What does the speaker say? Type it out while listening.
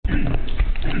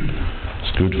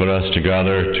good for us to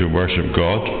gather to worship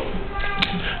God,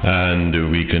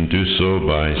 and we can do so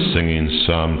by singing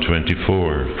Psalm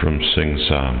 24 from Sing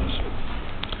Psalms.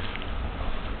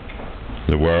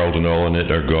 The world and all in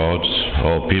it are God's,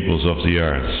 all peoples of the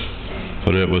earth,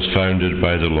 for it was founded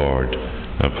by the Lord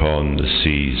upon the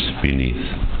seas beneath.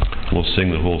 We'll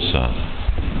sing the whole psalm.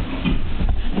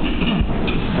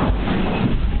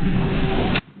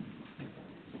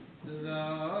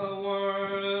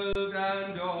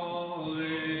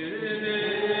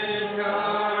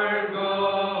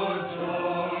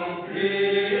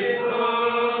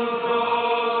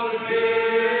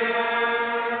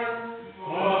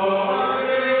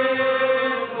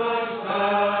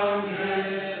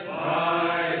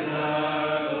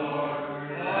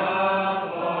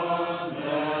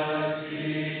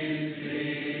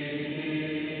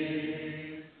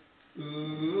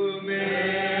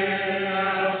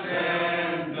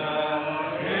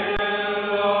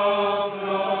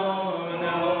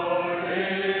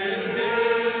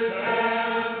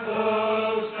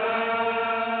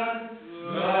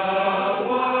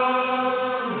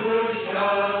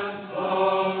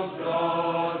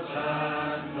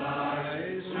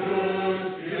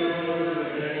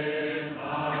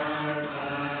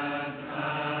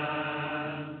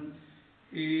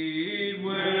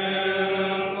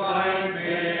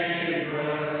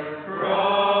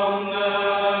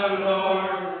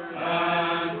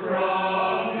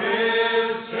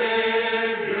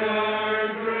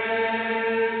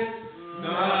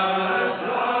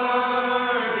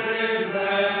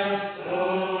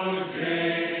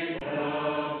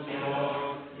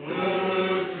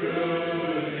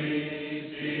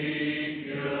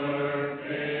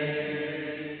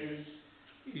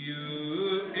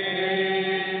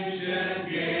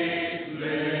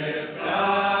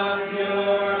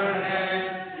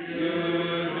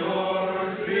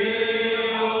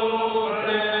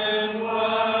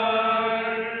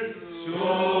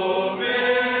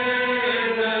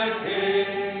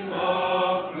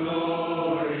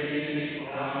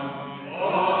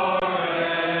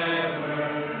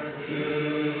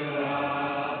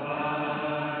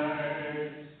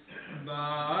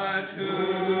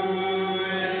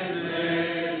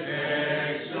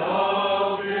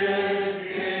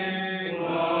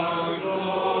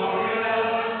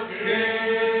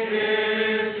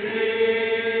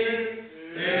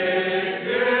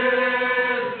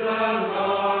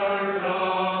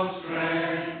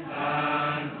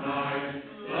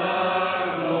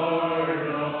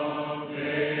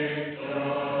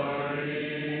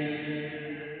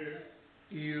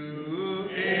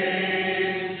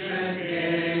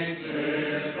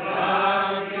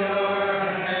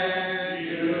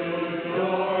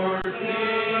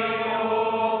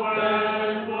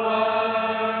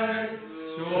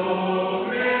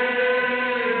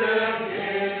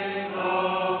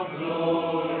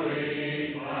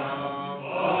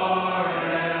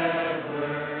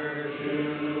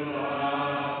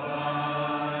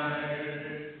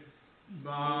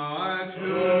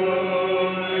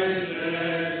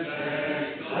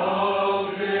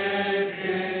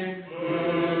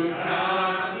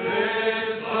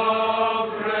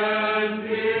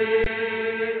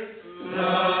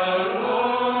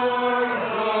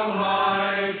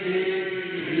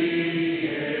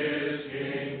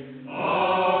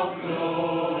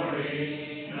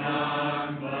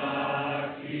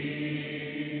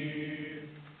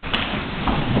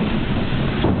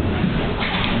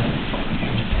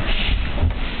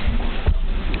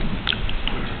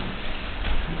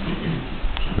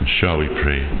 Shall we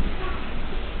pray?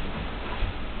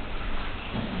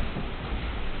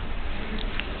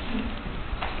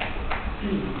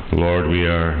 Lord, we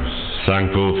are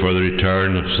thankful for the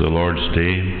return of the Lord's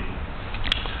Day,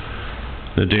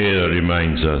 the day that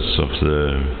reminds us of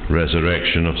the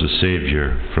resurrection of the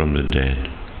Saviour from the dead.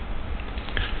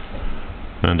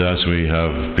 And as we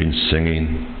have been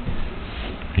singing,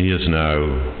 He is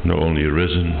now not only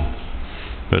risen,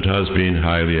 but has been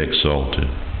highly exalted,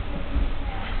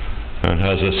 and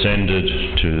has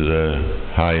ascended to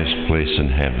the highest place in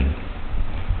heaven.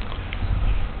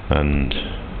 And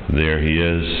there He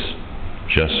is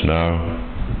just now,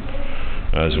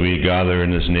 as we gather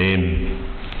in His name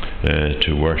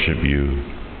to worship You.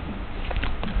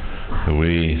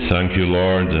 We thank You,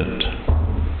 Lord, that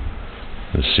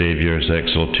the Saviour's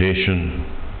exaltation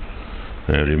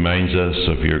reminds us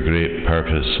of Your great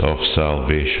purpose of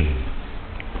salvation,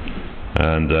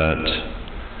 and that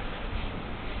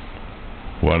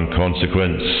one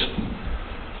consequence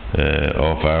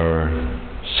of our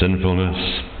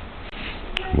sinfulness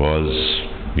was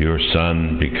Your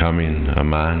Son becoming a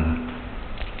man,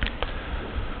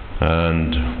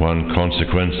 And one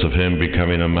consequence of him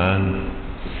becoming a man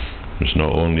was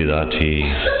not only that he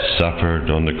suffered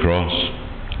on the cross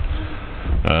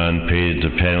and paid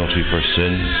the penalty for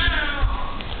sin,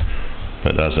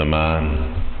 but as a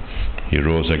man he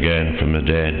rose again from the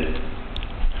dead,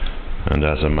 and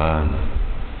as a man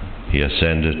he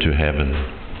ascended to heaven,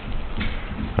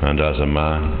 and as a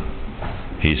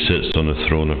man he sits on the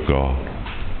throne of God.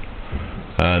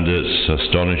 And it's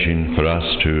astonishing for us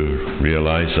to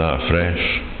realize that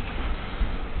afresh,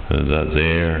 that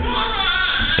there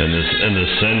in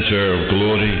the center of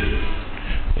glory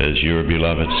is your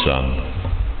beloved Son.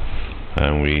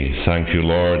 And we thank you,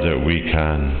 Lord, that we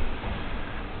can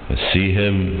see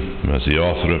him, as the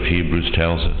author of Hebrews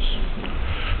tells us,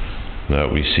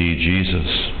 that we see Jesus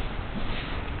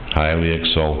highly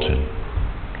exalted.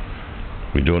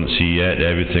 We don't see yet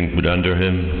everything put under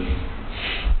him,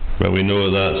 but we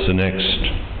know that's the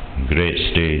next great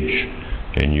stage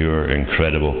in your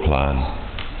incredible plan,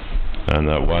 and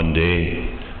that one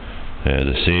day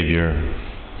the Saviour,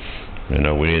 in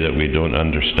a way that we don't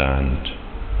understand,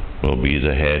 will be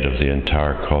the head of the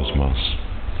entire cosmos.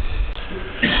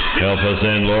 Help us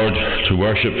then, Lord, to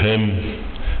worship him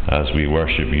as we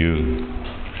worship you,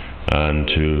 and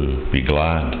to be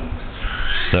glad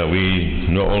that we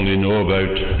not only know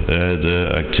about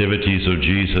the activities of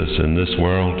Jesus in this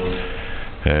world,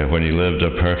 when he lived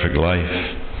a perfect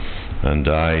life and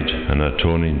died an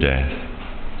atoning death,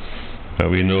 but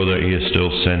we know that he is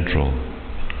still central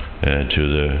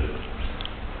to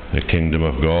the kingdom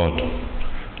of God,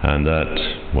 and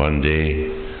that one day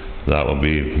that will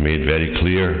be made very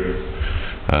clear,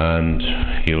 and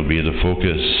he'll be the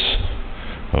focus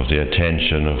of the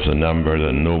attention of the number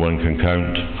that no one can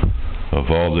count, of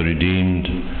all the redeemed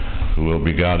who will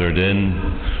be gathered in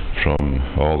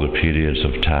from all the periods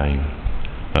of time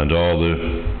and all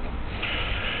the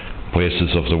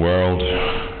places of the world.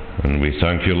 And we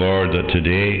thank you, Lord, that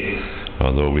today,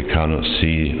 although we cannot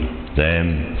see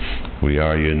them, we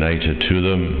are united to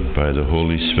them by the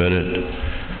Holy Spirit,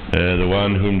 the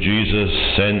one whom Jesus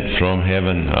sent from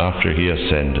heaven after he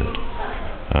ascended,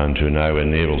 and who now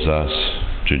enables us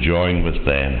to join with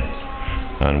them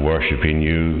and worshipping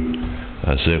you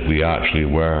as if we actually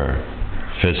were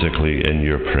physically in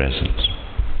your presence.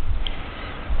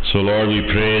 So, Lord, we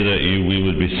pray that we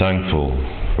would be thankful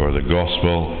for the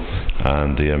gospel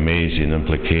and the amazing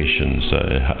implications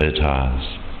that it has.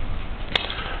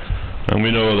 And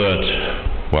we know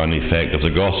that one effect of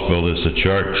the gospel is the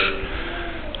church,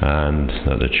 and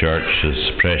that the church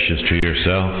is precious to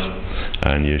yourself,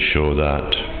 and you show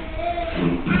that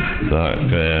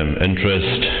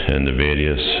interest in the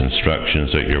various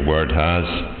instructions that your word has.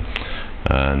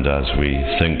 And as we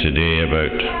think today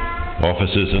about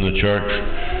offices in the church,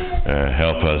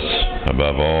 help us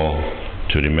above all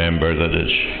to remember that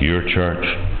it's your church,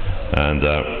 and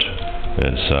that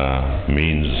it's a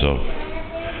means of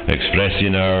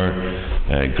expressing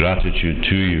our gratitude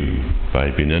to you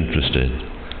by being interested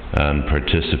and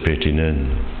participating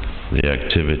in the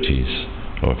activities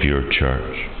of your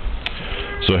church.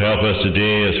 So help us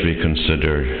today as we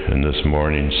consider in this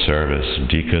morning's service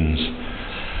deacons,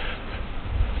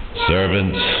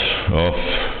 servants of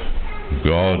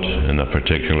God in a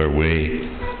particular way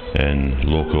in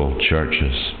local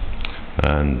churches.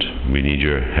 And we need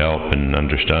your help in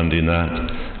understanding that.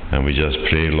 And we just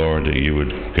pray, Lord, that you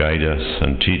would guide us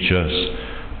and teach us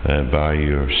by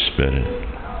your Spirit.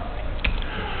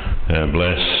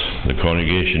 Bless the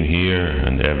congregation here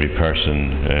and every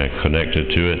person connected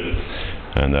to it,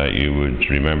 and that you would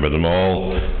remember them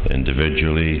all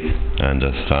individually and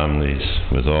as families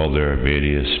with all their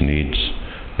various needs.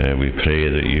 We pray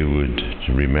that you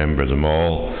would remember them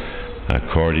all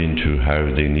according to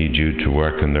how they need you to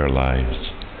work in their lives.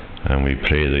 And we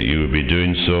pray that you would be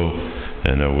doing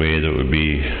so in a way that would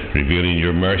be revealing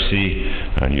your mercy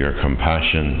and your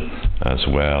compassion as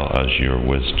well as your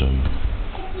wisdom.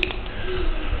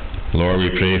 Lord, we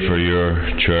pray for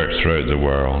your church throughout the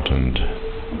world, and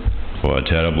what a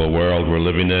terrible world we're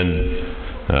living in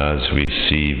as we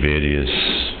see various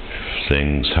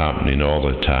things happening all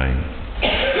the time.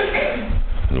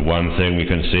 The one thing we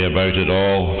can say about it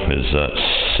all is that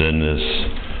sin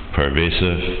is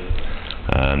pervasive,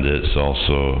 and it's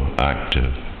also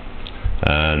active,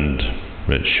 and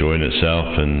it's showing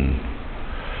itself in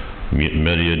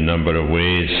myriad number of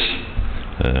ways,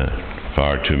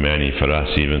 far too many for us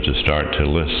even to start to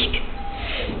list.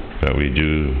 But we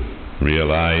do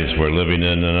realize we're living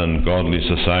in an ungodly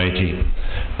society,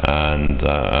 and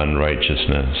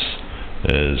unrighteousness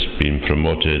is being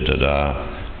promoted at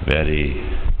a very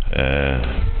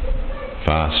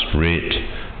fast rate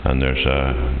and there's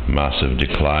a massive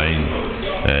decline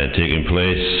taking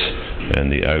place in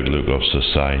the outlook of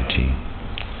society.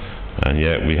 And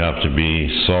yet we have to be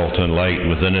salt and light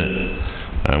within it,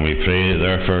 and we pray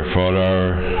therefore for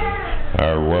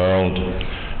our world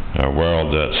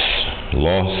that's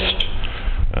lost,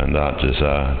 and that is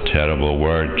a terrible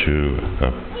word to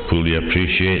fully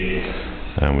appreciate.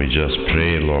 And we just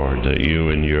pray, Lord, that you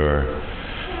in your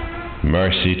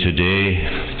mercy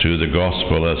today, through the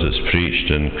gospel as it's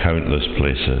preached in countless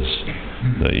places,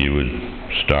 that you would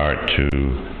start to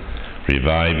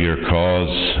revive your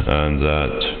cause, and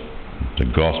that the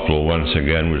gospel once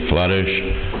again would flourish,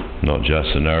 not just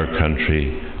in our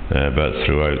country, but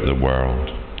throughout the world.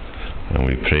 And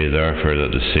we pray therefore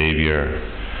that the Saviour,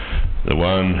 the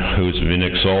one who's been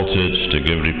exalted to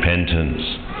give repentance,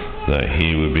 that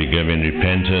he would be giving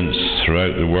repentance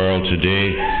throughout the world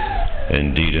today,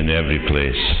 indeed in every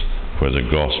place where the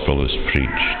gospel is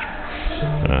preached.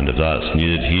 And if that's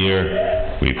needed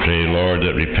here, we pray, Lord,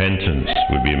 that repentance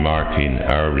would be marking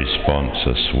our response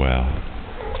as well.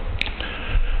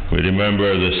 We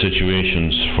remember the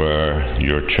situations where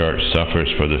your church suffers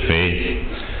for the faith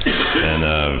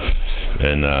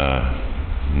in a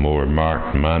more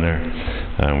marked manner,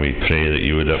 and we pray that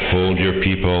you would uphold your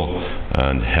people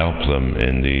and help them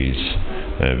in these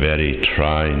very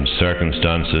trying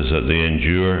circumstances that they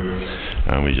endure,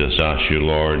 and we just ask you,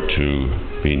 Lord,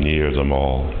 to be near them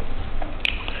all.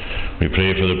 We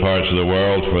pray for the parts of the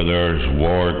world where there's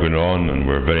war going on, and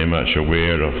we're very much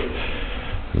aware of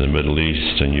the Middle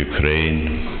East and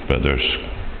Ukraine, but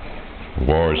there's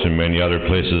wars in many other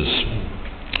places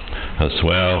as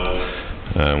well.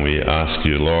 And we ask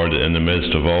you, Lord, in the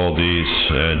midst of all these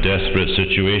desperate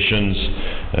situations,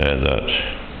 that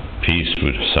peace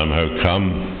would somehow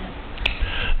come,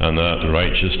 and that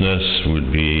righteousness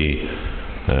would be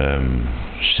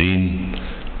seen,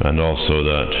 and also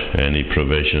that any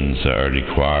provisions that are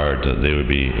required, that they would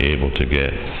be able to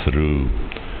get through.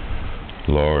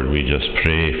 Lord, we just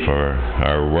pray for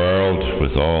our world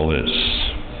with all its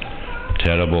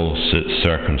terrible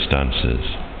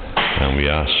circumstances. And we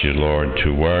ask you, Lord,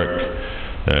 to work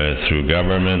through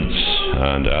governments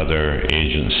and other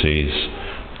agencies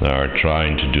that are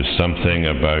trying to do something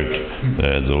about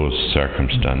those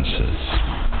circumstances.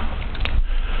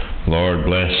 Lord,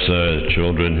 bless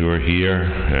children who are here,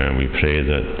 and we pray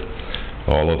that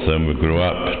all of them would grow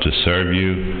up to serve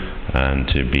you and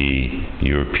to be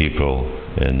your people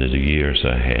in the years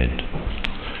ahead.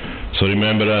 So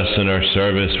remember us in our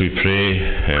service, we pray,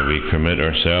 and we commit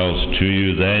ourselves to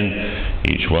you then,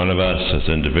 each one of us as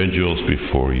individuals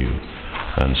before you.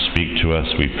 And speak to us,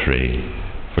 we pray,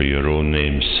 for your own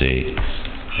name's sake.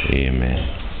 Amen.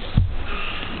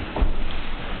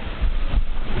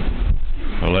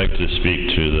 I'd like to speak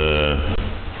to the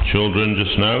children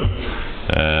just now.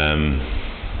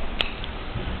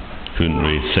 Couldn't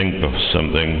really think of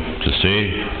something to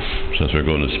say, since we're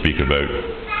going to speak about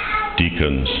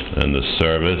deacons in the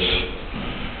service.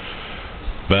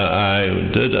 But I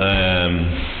did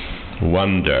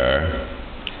wonder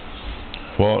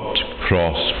what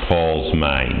crossed Paul's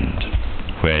mind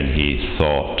when he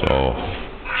thought of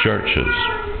churches.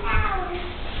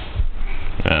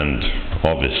 And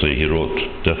obviously he wrote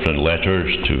different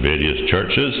letters to various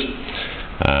churches,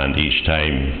 and each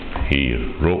time he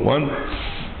wrote one,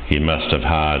 he must have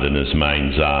had in his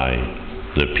mind's eye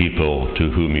the people to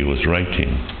whom he was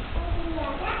writing.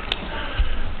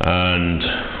 And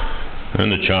in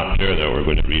the chapter that we're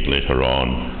going to read later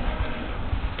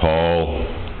on, Paul,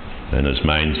 in his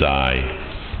mind's eye,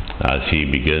 as he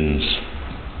begins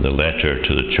the letter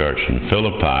to the church in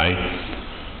Philippi,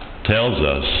 tells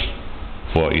us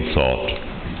what he thought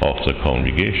of the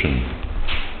congregation.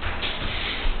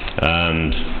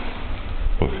 And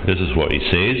this is what he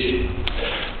says,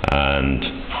 and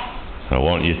I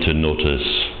want you to notice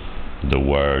the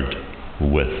word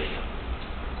with,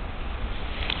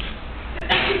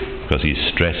 because he's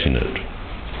stressing it.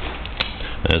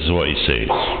 This is what he says: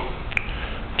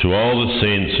 to all the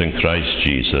saints in Christ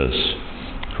Jesus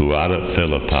who are at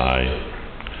Philippi,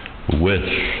 with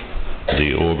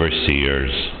the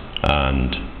overseers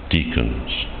and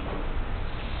deacons.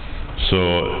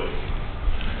 So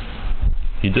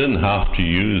he didn't have to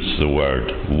use the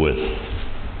word with.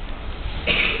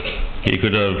 He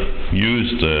could have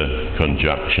used the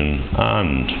conjunction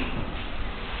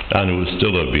and it would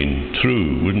still have been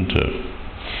true, wouldn't it?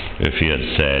 If he had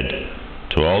said,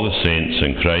 to all the saints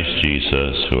in Christ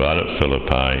Jesus who are at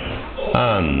Philippi,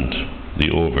 and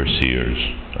the overseers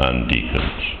and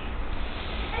deacons.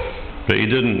 But he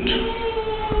didn't.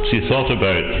 So he thought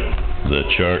about the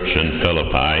church in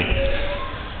Philippi,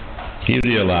 he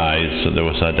realized that there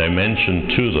was a dimension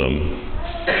to them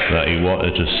that he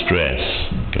wanted to stress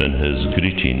in his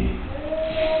greeting.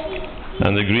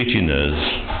 And the greeting is,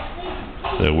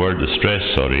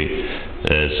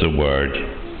 is the word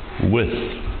with.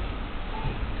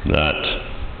 That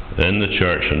in the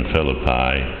church in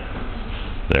Philippi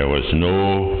there was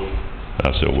no,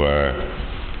 as it were,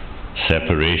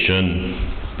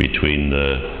 separation between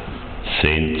the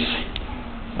saints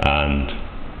and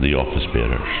the office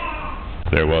bearers.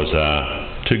 There was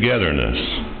a togetherness.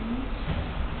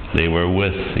 They were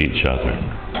with each other.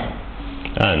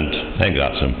 And I think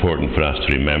that's important for us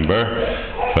to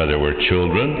remember, whether we're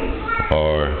children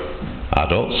or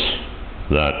adults,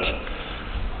 that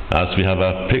as we have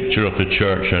a picture of the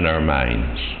church in our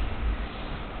minds,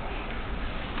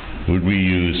 would we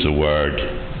use the word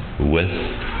with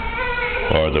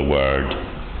or the word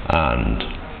and?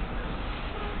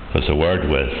 Because the word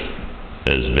with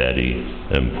is very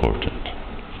important.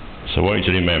 So I want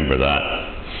you to remember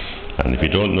that. And if you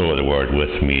don't know what the word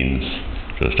with means,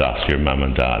 just ask your mum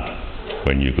and dad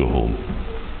when you go home.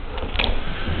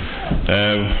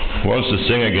 Want to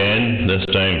sing again, this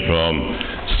time from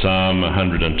Psalm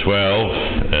 112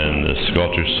 in the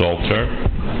Scottish Psalter.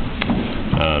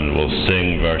 And we'll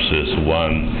sing verses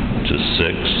 1 to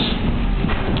 6.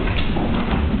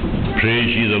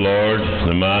 Praise ye the Lord,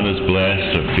 the man is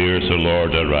blessed that fears the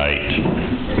Lord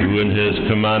aright, who in his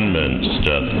commandments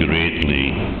doth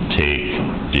greatly take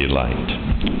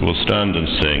delight. We'll stand and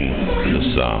sing the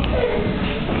psalm.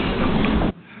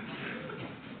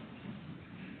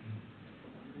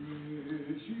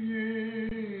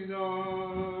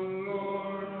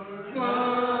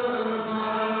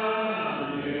 God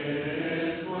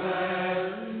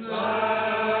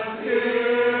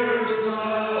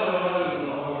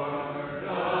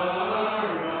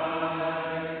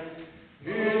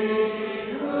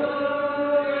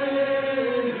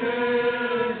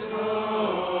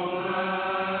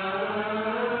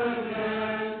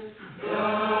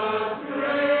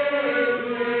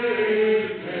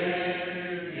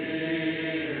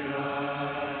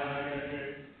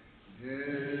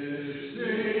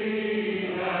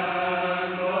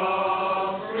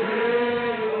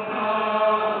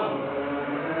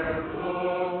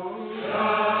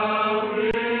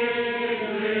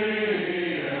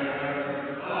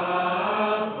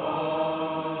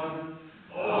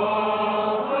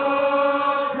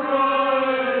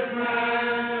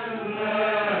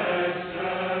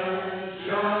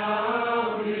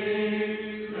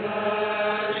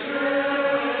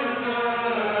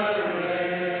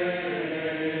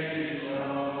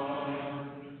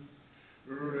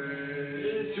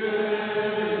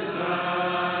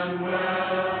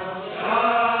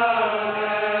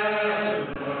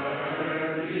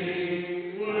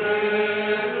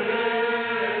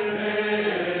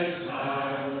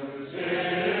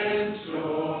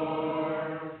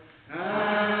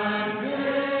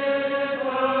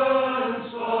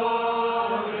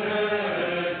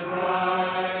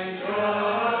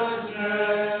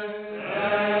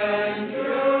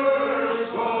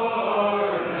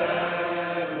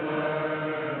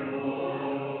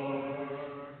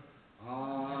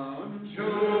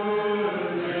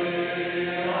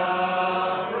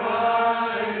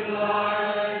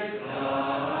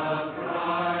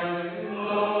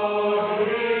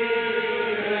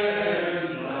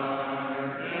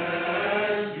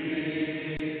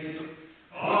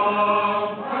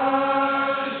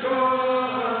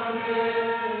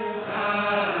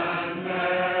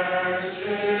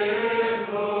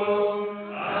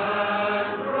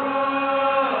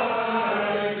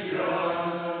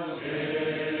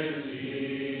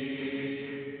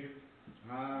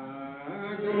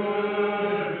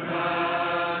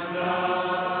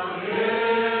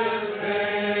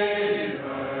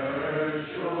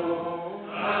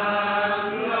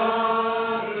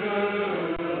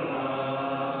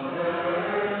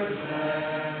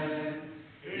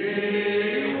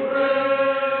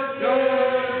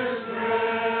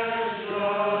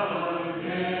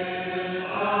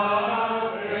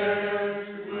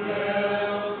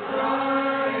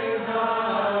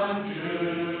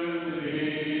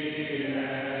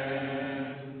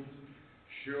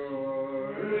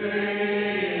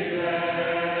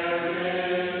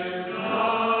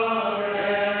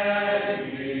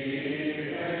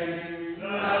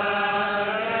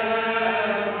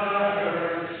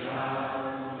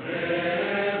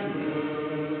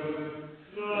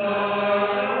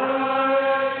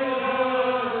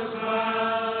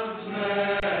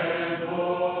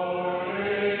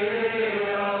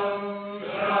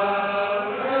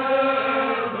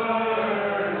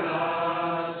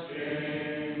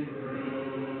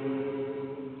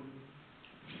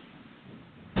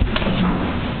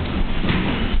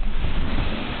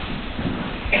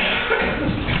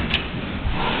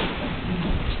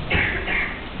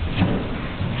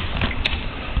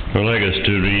I'd like us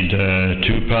to read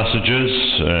two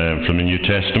passages from the New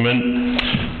Testament.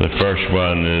 The first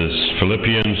one is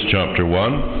Philippians chapter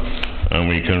 1, and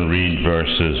we can read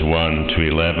verses 1 to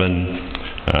 11,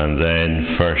 and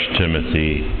then 1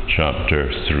 Timothy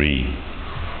chapter 3.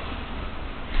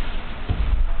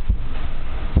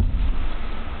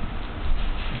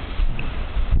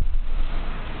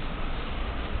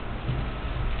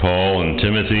 Paul and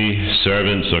Timothy,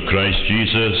 servants of Christ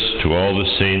Jesus, to all the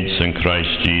saints in Christ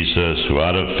Jesus who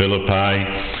are at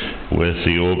Philippi with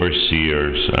the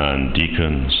overseers and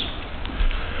deacons.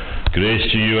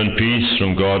 Grace to you and peace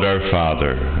from God our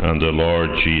Father and the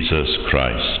Lord Jesus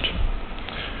Christ.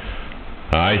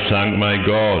 I thank my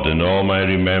God in all my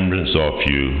remembrance of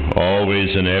you, always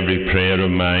in every prayer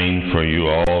of mine for you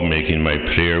all, making my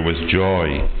prayer with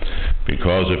joy,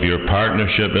 because of your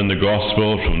partnership in the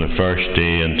gospel from the first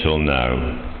day until now.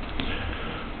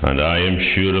 And I am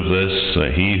sure of this,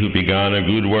 that he who began a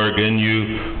good work in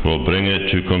you will bring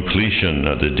it to completion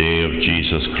at the day of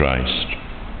Jesus Christ.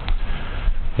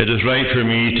 It is right for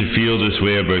me to feel this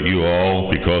way about you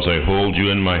all, because I hold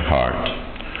you in my heart.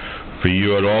 For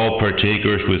you are all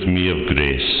partakers with me of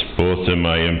grace, both in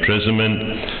my imprisonment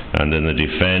and in the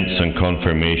defense and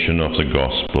confirmation of the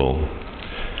gospel.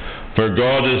 For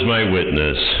God is my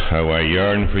witness, how I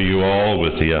yearn for you all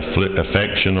with the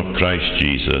affection of Christ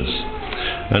Jesus.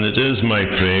 And it is my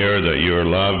prayer that your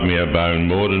love may abound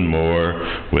more and more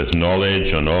with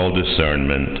knowledge and all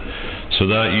discernment, so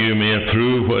that you may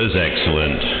approve what is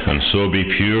excellent, and so be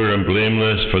pure and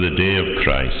blameless for the day of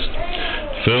Christ,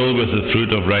 filled with the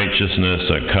fruit of righteousness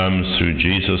that comes through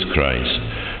Jesus Christ,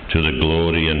 to the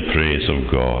glory and praise of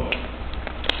God.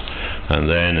 And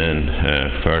then in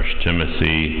 1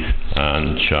 Timothy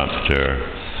and chapter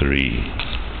 3.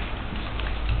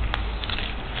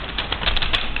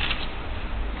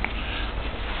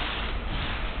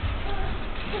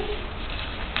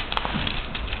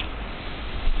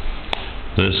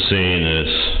 This saying is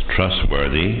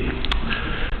trustworthy.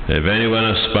 If anyone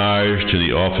aspires to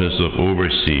the office of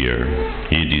overseer,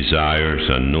 he desires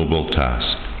a noble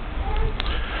task.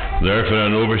 Therefore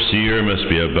an overseer must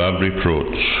be above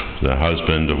reproach, the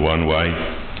husband of one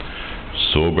wife,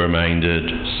 sober-minded,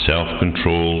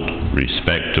 self-controlled,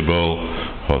 respectable,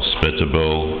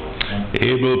 hospitable,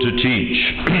 able to teach,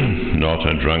 not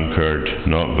a drunkard,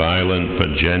 not violent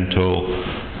but gentle,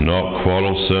 not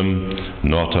quarrelsome,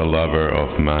 not a lover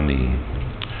of money.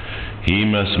 He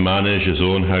must manage his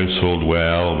own household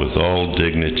well, with all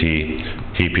dignity,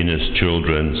 keeping his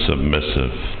children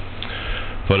submissive.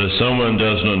 For if someone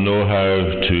does not know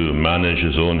how to manage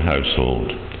his own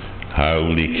household, how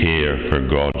will he care for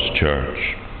God's church?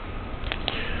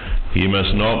 He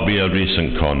must not be a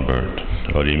recent convert,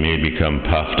 or he may become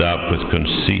puffed up with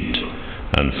conceit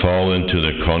and fall into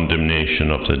the condemnation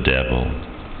of the devil.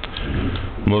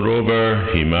 Moreover,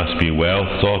 he must be well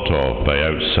thought of by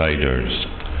outsiders,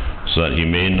 so that he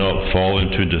may not fall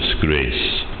into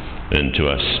disgrace, into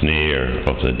a snare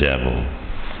of the devil.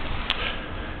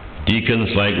 Deacons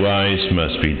likewise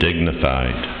must be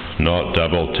dignified, not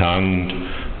double-tongued,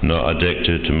 not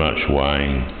addicted to much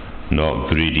wine, not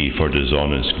greedy for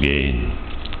dishonest gain.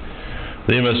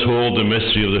 They must hold the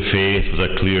mystery of the faith with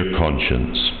a clear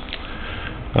conscience.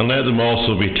 And let them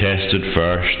also be tested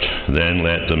first, then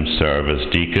let them serve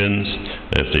as deacons,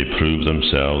 if they prove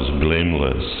themselves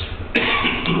blameless.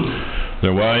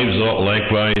 Their wives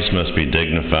likewise must be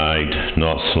dignified,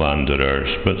 not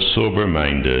slanderers, but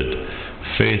sober-minded,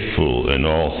 faithful in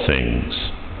all things.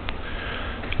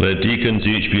 Let deacons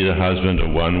each be the husband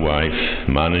of one wife,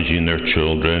 managing their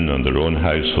children and their own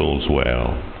households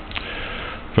well.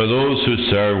 For those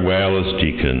who serve well as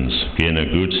deacons gain a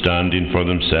good standing for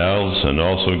themselves, and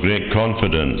also great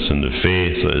confidence in the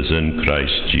faith that is in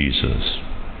Christ Jesus.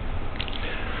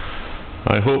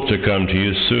 I hope to come to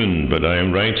you soon, but I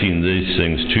am writing these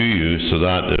things to you so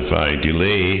that if I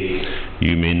delay,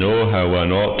 you may know how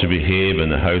one ought to behave in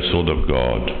the household of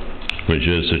God, which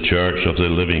is the church of the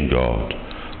living God,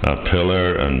 a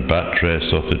pillar and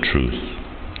buttress of the truth.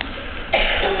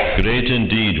 Great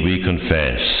indeed, we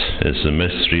confess, is the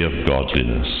mystery of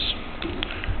godliness.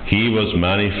 He was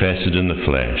manifested in the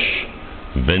flesh,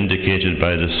 vindicated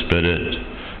by the Spirit,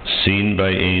 seen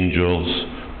by angels,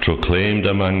 proclaimed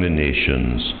among the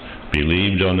nations,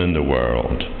 believed on in the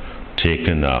world,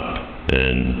 taken up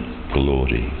in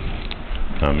glory.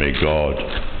 And may God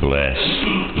bless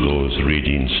those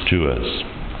readings to us.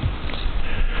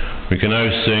 We can now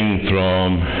sing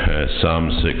from Psalm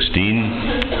 16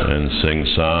 and sing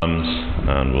Psalms,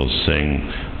 and we'll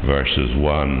sing verses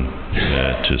 1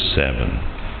 to 7.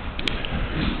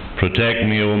 Protect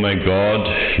me, O my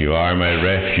God, you are my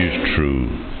refuge true,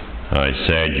 I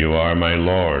said, "You are my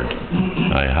Lord.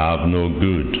 I have no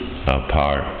good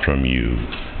apart from you."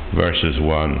 Verses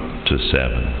 1 to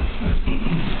 7.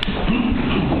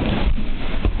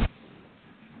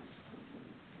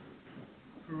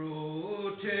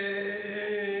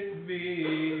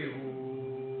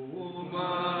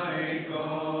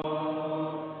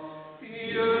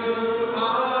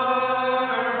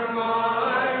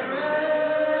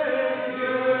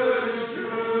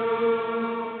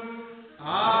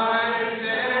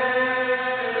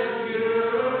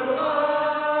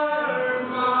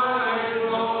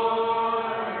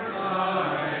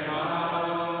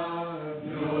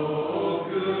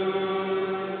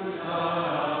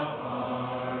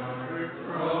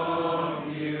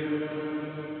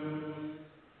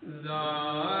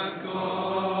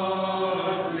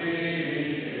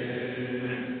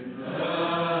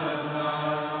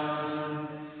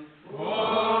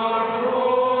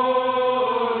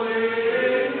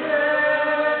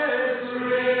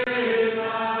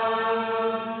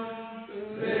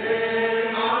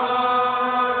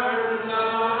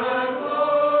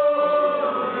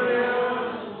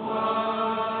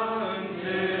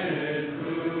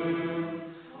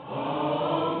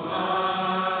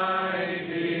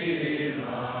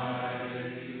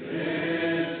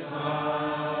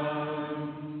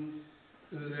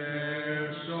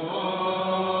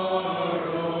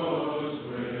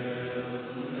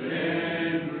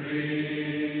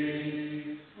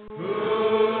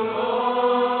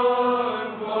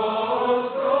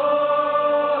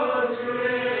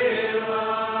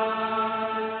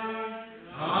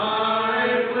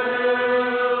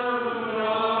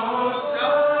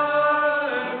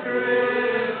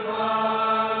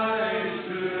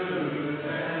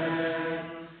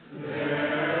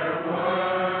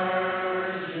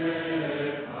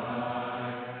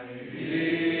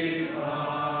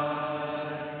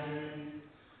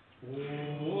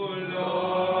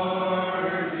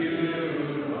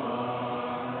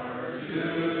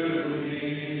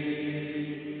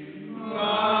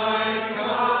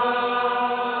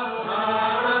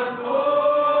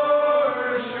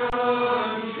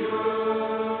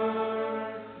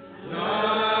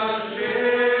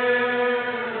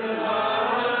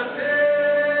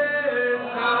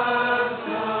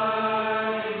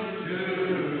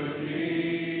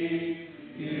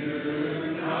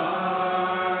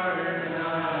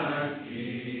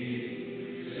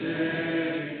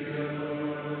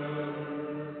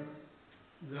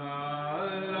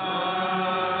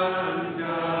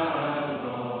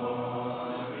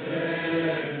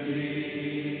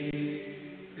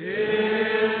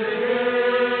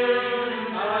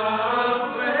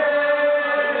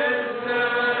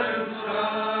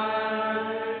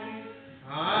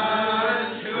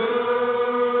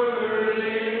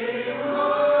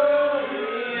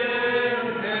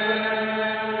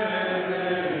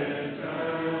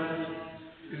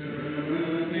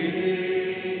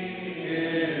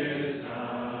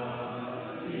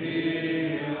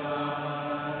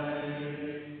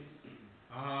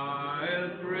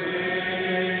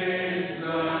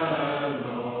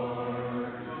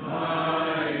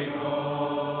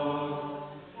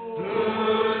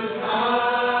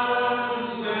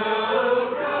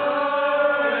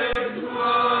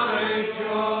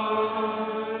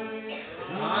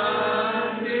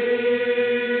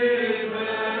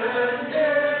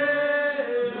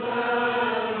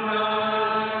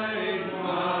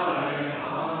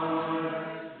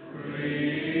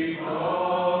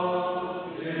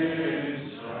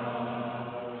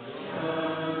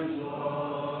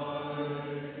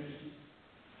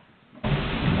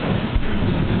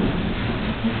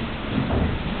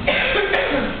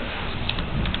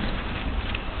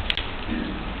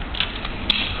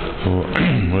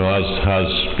 Well, as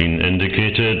has been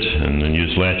indicated in the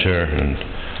newsletter, and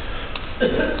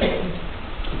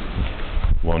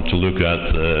want to look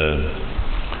at the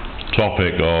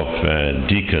topic of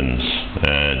deacons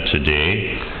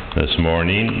today, this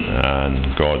morning,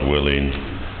 and God willing,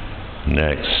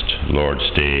 next Lord's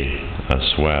Day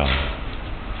as well.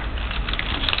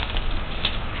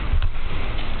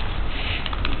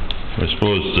 I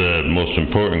suppose the most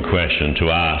important question to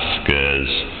ask is,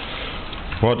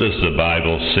 what does the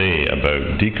Bible say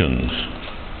about deacons?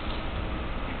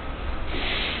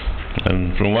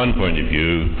 And from one point of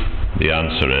view, the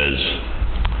answer is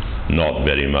not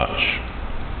very much.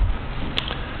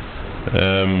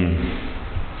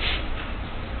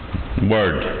 The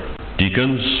word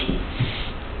deacons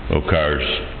occurs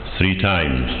 3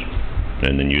 times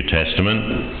in the New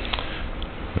Testament.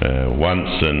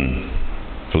 Once in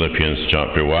Philippians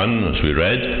chapter 1, as we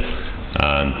read,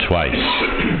 and twice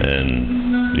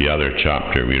in the other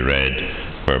chapter we read,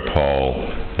 where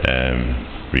Paul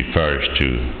refers to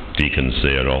deacons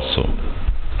there also.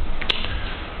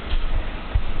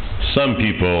 Some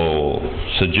people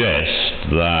suggest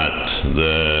that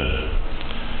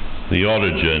the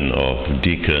origin of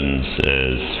deacons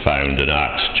is found in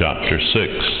Acts chapter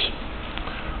 6,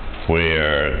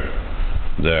 where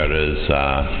there is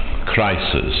a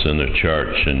crisis in the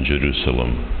church in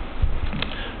Jerusalem,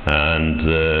 and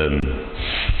the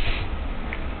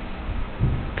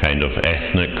kind of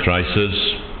ethnic crisis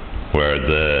where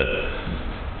the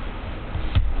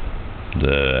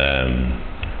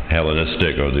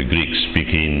Hellenistic or the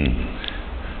Greek-speaking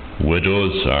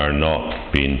widows are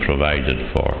not being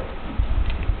provided for.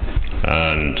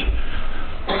 And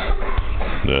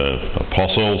the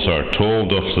apostles are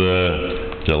told of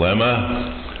the dilemma,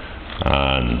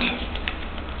 and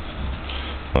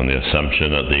on the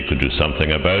assumption that they could do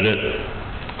something about it,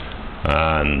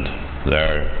 and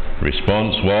their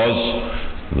response was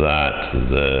that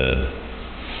the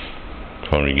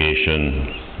congregation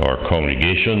or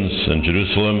congregations in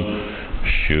Jerusalem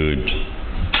should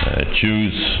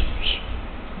choose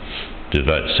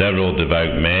several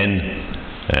devout men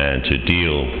to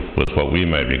deal with what we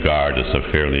might regard as a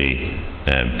fairly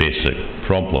basic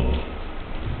problem.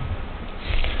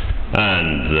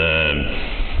 And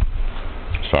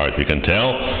as far as we can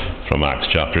tell from Acts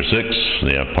chapter 6,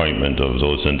 the appointment of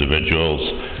those individuals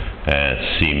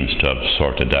seems to have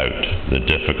sorted out the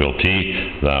difficulty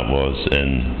that was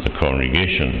in the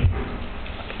congregation.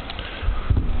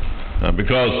 And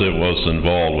because it was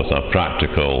involved with a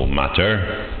practical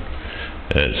matter,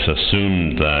 it's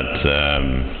assumed that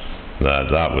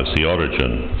was the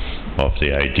origin of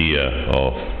the idea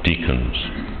of deacons.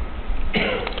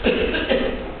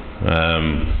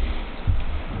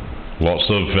 Lots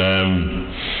of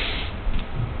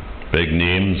big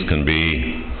names can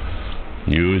be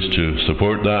used to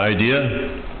support that idea,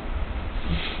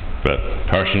 but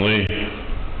personally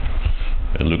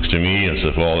it looks to me as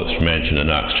if all that's mentioned in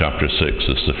Acts chapter 6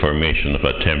 is the formation of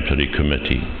a temporary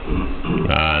committee,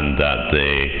 and that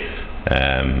they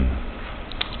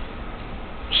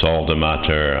solved the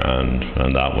matter,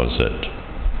 and that was it.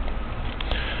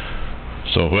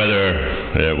 So whether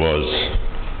it was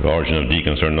the origin of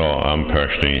deacons or not, I'm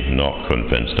personally not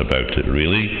convinced about it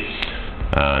really,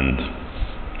 and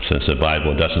since the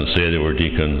Bible doesn't say they were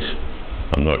deacons,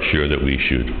 I'm not sure that we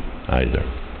should either.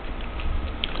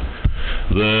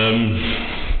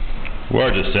 The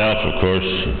word itself, of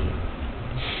course,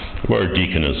 the word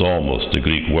deacon is almost the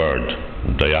Greek word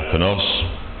diakonos,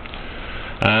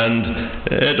 and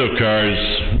it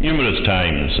occurs numerous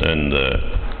times in the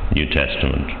New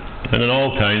Testament and in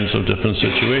all kinds of different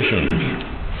situations.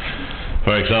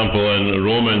 For example, in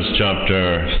Romans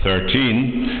chapter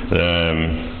 13,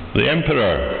 the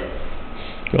emperor,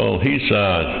 well, he's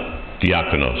a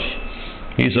diakonos.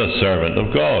 He's a servant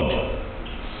of God.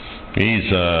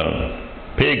 He's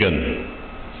a pagan.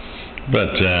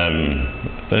 But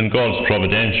in God's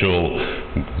providential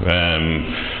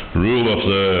rule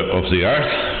of the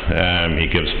earth, he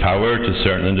gives power to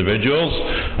certain individuals,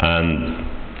 and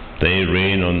they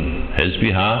reign on his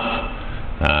behalf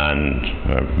and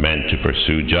are meant to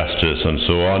pursue justice and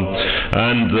so on.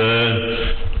 And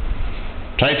the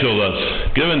title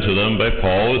that's given to them by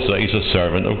Paul is that he's a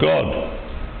servant of God.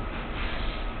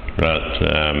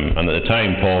 And at the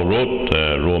time Paul wrote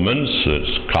Romans,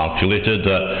 it's calculated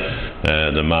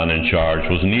that the man in charge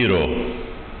was Nero.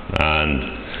 And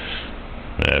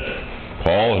if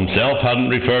Paul himself hadn't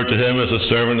referred to him as a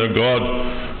servant of God,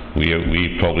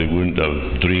 we probably wouldn't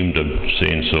have dreamed of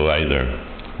saying so either.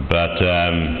 But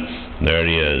there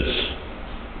he is.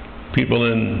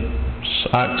 People in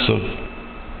acts of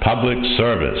public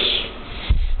service.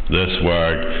 This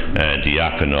word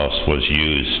diakonos was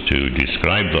used to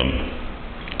describe them.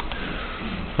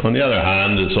 On the other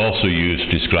hand, it's also used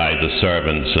to describe the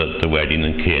servants at the wedding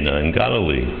in Cana in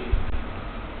Galilee.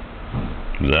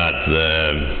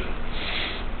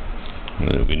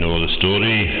 We know the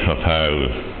story of how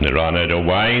they ran out of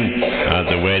wine at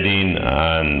the wedding,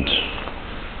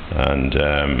 and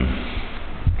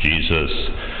Jesus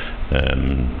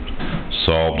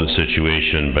solved the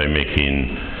situation by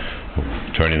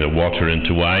turning the water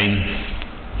into wine.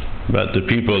 But the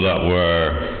people that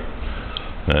were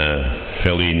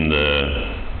filling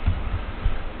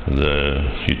the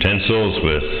utensils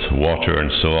with water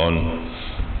and so on,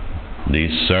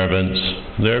 these servants,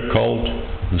 they're called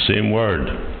the same word,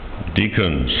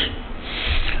 deacons.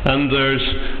 And there's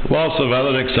lots of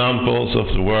other examples of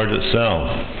the word itself.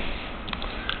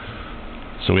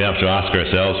 So we have to ask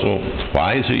ourselves, well,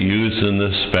 why is it used in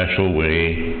this special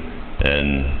way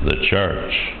in the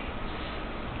church?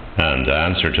 And the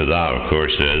answer to that, of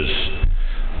course, is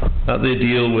that they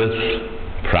deal with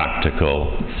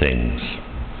practical things.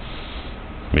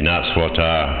 I mean, that's what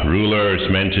a ruler is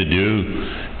meant to do.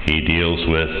 He deals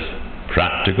with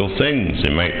practical things.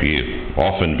 They might be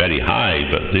often very high,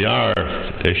 but they are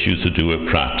issues to do with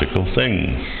practical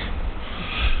things.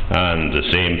 And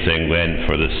the same thing went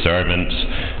for the servants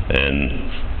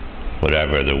in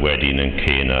wherever the wedding in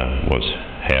Cana was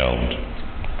held.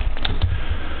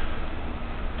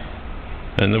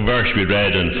 In the verse we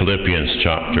read in Philippians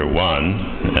chapter 1,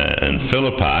 in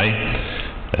Philippi,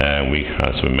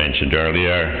 as we mentioned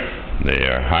earlier, they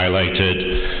are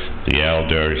highlighted, the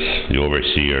elders, the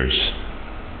overseers,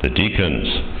 the deacons.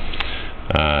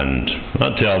 And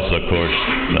that tells us, of course,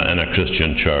 that in a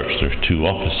Christian church there's two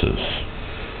offices.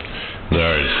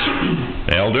 There's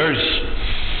elders,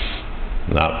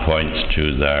 that points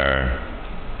to their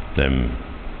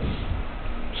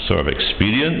sort of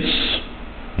experience.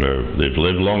 They've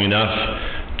lived long enough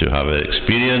to have an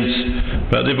experience,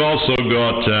 but they've also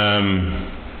got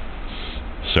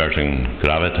certain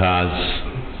gravitas,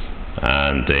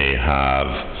 and they have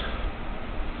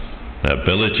the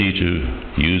ability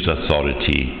to use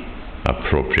authority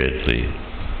appropriately.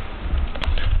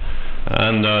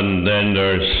 And then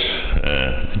there's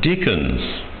deacons.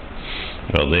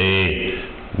 Well, they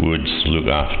would look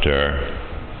after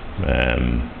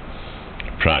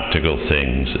practical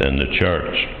things in the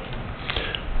church.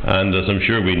 And as I'm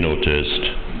sure we noticed,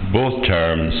 both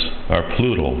terms are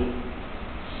plural.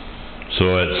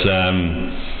 So it's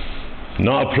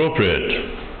not appropriate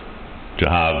to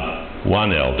have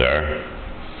one elder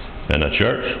in a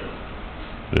church.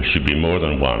 There should be more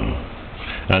than one.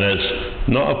 And it's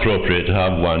not appropriate to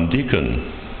have one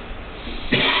deacon.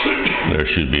 There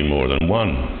should be more than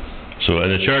one. So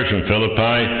in the church in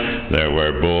Philippi, there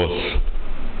were both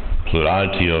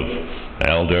plurality of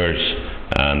elders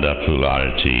and a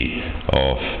plurality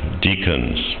of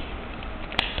deacons.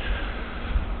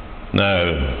 Now,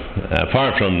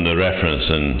 apart from the reference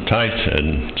in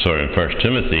 1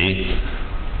 Timothy,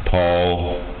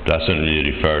 Paul doesn't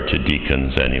really refer to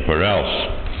deacons anywhere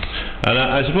else. And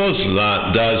I suppose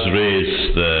that does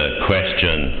raise the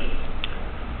question,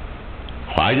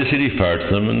 why does he refer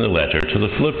to them in the letter to the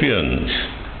Philippians?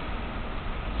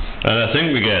 And I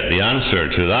think we get the answer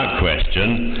to that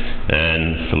question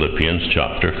in Philippians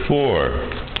chapter 4,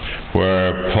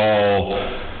 where Paul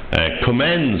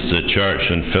commends the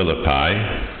church in Philippi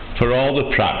for all the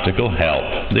practical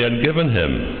help they had given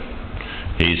him.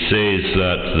 He says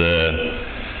that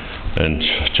in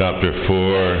chapter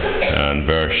 4 and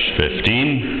verse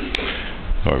 15,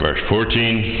 or verse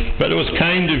 14, but it was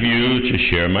kind of you to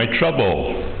share my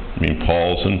trouble. I mean,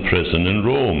 Paul's in prison in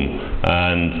Rome,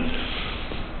 and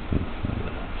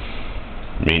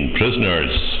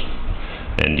prisoners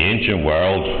in the ancient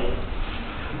world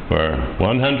were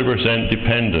 100%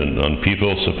 dependent on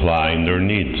people supplying their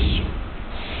needs.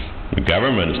 The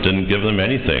governments didn't give them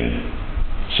anything,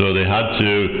 so they had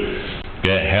to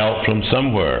get help from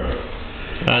somewhere.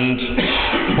 And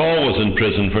Paul was in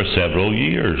prison for several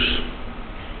years.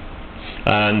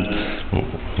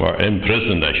 Or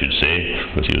imprisoned, I should say,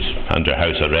 because he was under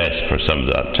house arrest for some of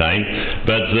that time.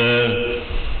 But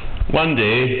one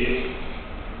day,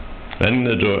 in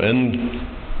the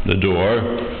door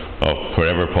of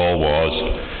wherever Paul was,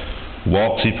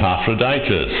 walks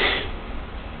Epaphroditus,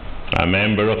 a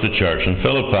member of the church in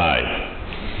Philippi.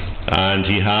 And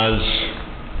he has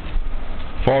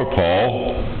for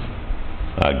Paul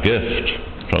a gift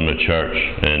from the church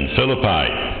in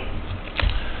Philippi.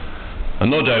 And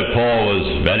no doubt Paul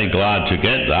was very glad to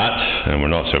get that, and we're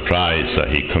not surprised that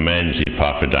he commends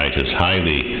Epaphroditus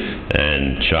highly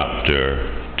in chapter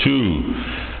 2,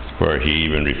 where he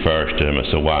even refers to him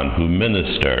as the one who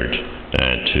ministered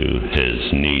to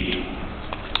his need.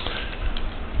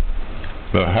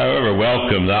 But however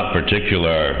welcome that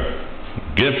particular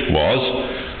gift was,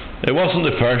 it wasn't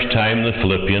the first time the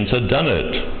Philippians had done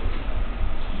it.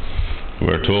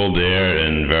 We're told there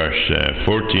in verse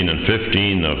 14 and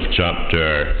 15 of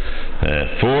chapter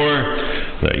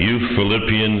 4 that you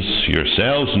Philippians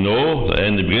yourselves know that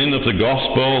in the beginning of the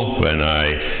gospel, when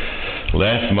I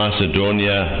left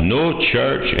Macedonia, no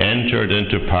church entered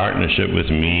into partnership with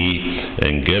me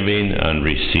in giving and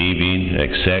receiving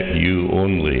except you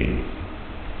only.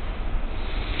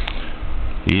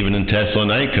 Even in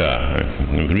Thessalonica,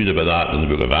 we can read about that in the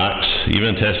book of Acts,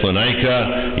 even in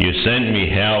Thessalonica, you sent me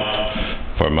help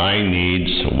for my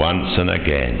needs once and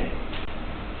again.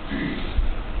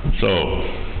 So,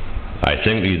 I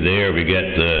think there we get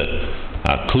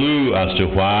a clue as to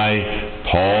why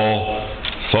Paul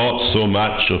thought so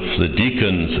much of the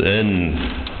deacons in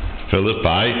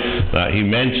Philippi, that he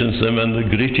mentions them in the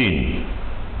greeting,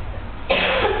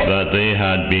 that they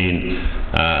had been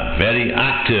very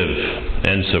active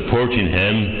in supporting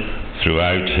him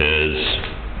throughout his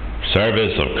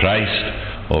service of Christ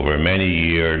over many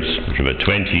years. About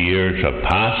 20 years have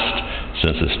passed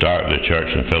since the start of the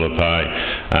church in Philippi,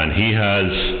 and he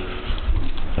has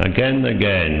again and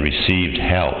again received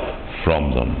help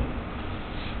from them.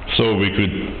 So we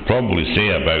could probably say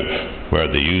about, where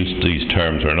they used these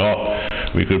terms or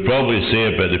not, we could probably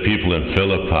say about the people in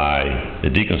Philippi, the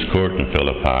deacon's court in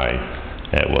Philippi,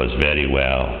 it was very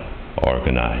well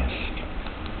organized.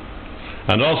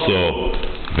 And also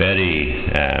very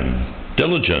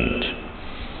diligent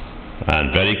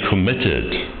and very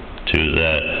committed to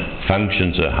the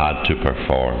functions it had to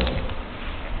perform.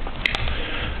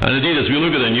 And indeed, as we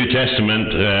look at the New Testament,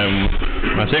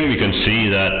 I think we can see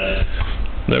that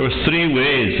there were three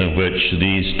ways in which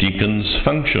these deacons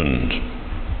functioned.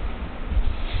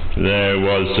 There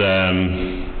was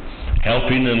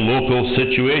helping in local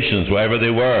situations, wherever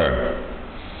they were.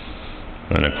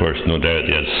 And of course, no doubt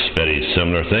there's very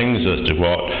similar things as to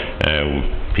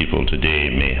what people today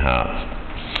may have.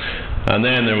 And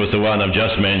then there was the one I've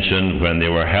just mentioned, when they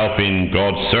were helping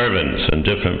God's servants in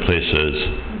different places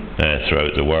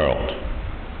throughout the world.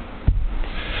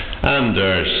 And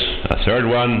there's a third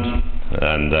one,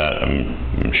 and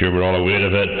I'm sure we're all aware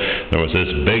of it. There was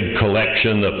this big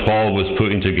collection that Paul was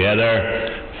putting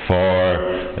together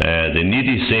for the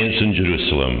needy saints in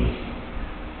Jerusalem.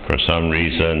 For some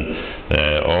reason,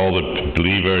 all the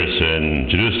believers in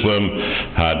Jerusalem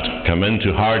had come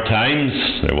into hard times.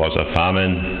 There was a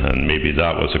famine, and maybe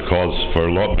that was a cause for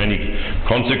many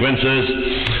consequences.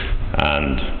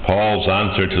 And Paul's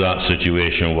answer to that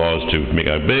situation was to make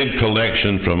a big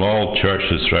collection from all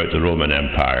churches throughout the Roman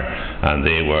Empire, and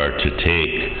they were to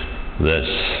take this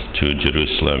to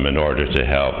Jerusalem in order to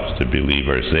help the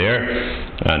believers there.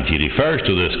 And he refers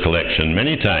to this collection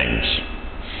many times,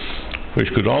 which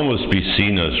could almost be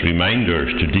seen as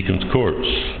reminders to deacons' courts,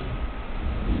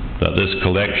 that this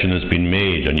collection has been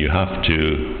made and you have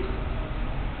to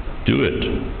do it.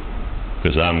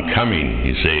 Because I'm coming,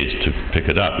 he says, to pick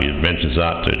it up. He mentions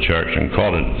that to a church in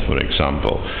Corinth, for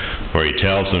example, where he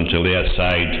tells them to lay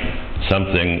aside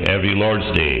something every Lord's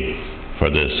Day for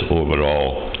this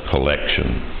overall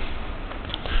collection.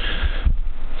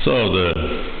 So the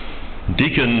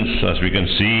deacons, as we can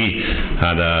see,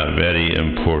 had a very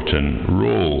important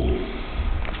role.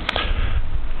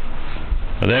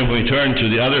 And then when we turn to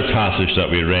the other passage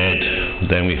that we read,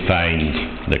 then we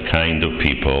find the kind of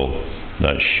people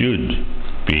that should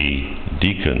be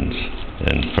deacons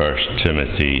in 1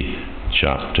 Timothy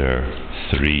chapter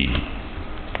 3.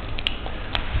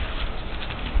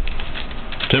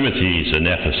 Timothy's in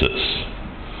Ephesus.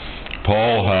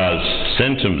 Paul has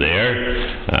sent him there,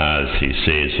 as he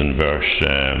says in verse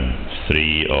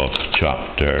 3 of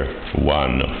chapter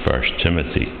 1 of 1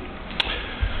 Timothy.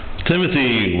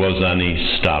 Timothy was an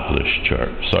established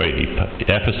church.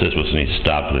 Ephesus was an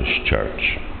established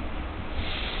church.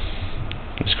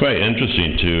 It's quite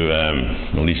interesting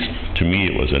at least to me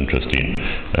it was interesting,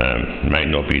 might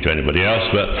not be to anybody else,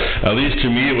 but at least to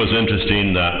me it was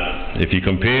interesting that if you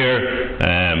compare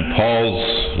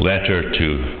Paul's letter to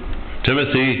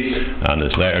Timothy and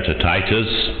his letter to Titus,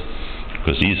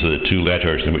 because these are the two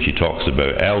letters in which he talks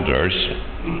about elders,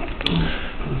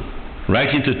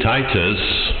 writing to Titus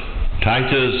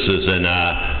is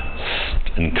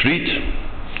in Crete,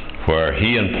 where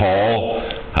he and Paul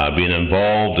have been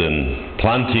involved in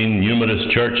planting numerous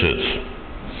churches.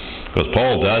 Because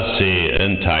Paul does say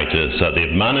in Titus that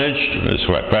they've managed, it's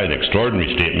quite an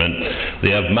extraordinary statement,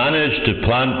 they have managed to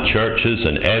plant churches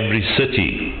in every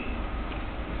city,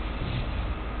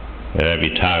 in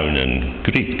every town in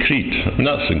Crete. I mean,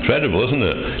 that's incredible, isn't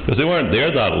it? Because they weren't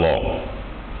there that long.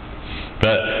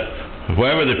 But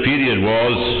whatever the period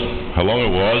was, how long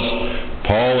it was,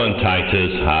 Paul and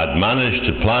Titus had managed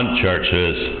to plant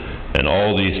churches in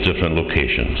all these different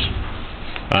locations.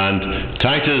 And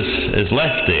Titus is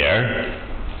left there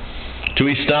to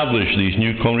establish these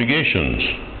new congregations.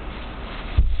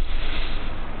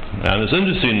 And it's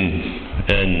interesting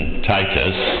in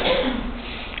Titus,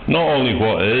 not only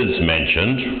what is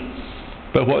mentioned,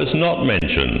 but what is not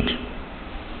mentioned.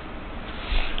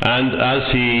 And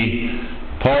as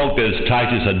Paul gives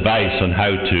Titus advice on how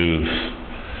to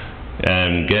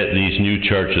get these new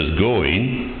churches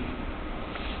going,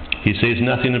 he says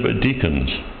nothing about deacons.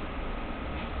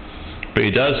 But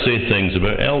he does say things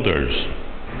about elders.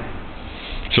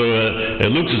 So it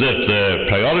looks as if the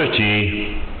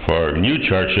priority for new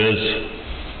churches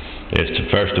is to,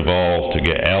 first of all, to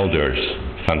get elders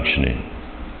functioning.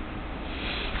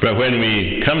 But when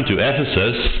we come to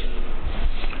Ephesus,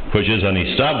 which is an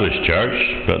established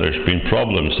church, but there's been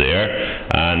problems there,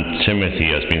 and Timothy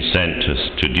has been sent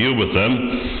to deal with them,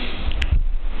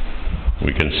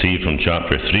 we can see from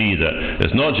chapter 3 that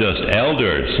it's not just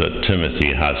elders that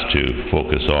Timothy has to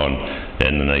focus on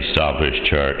in an established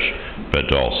church,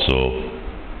 but also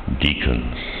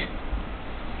deacons.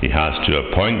 He has to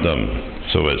appoint them.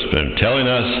 So it's been telling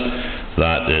us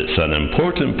that it's an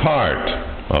important part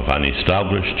of an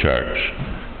established church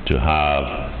to have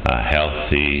a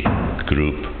healthy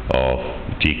group of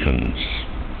deacons.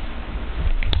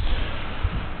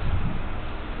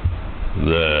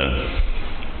 The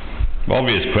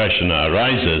obvious question that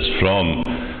arises from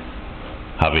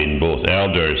having both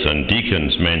elders and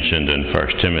deacons mentioned in 1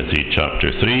 Timothy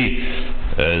chapter 3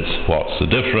 is, what's the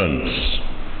difference?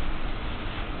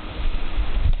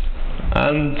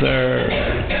 And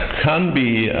there can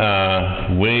be a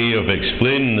way of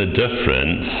explaining the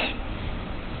difference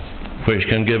which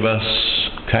can give us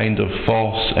kind of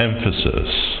false emphasis.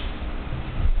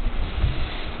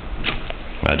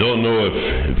 I don't know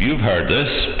if you've heard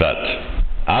this, but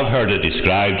I've heard it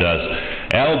described as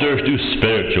elders do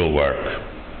spiritual work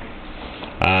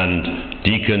and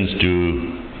deacons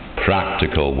do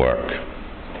practical work.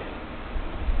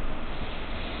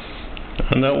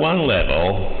 And at one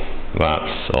level,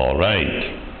 that's all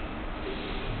right.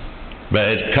 But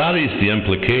it carries the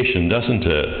implication, doesn't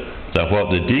it, that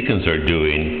what the deacons are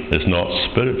doing is not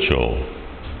spiritual.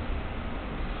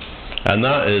 And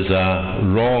that is a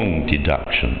wrong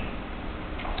deduction.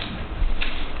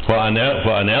 What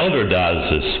an elder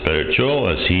does is spiritual,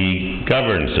 as he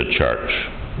governs the church.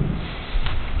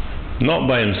 Not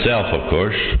by himself, of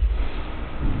course,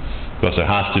 because there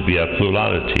has to be a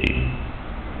plurality.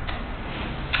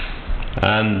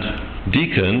 And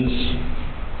deacons,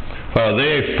 while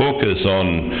they focus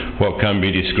on what can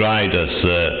be described as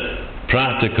the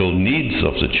practical needs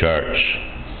of the church,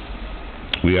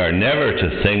 we are never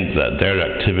to think that their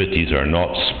activities are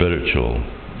not spiritual.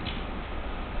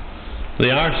 They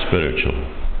are spiritual.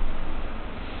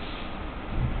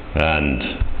 And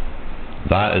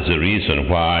that is the reason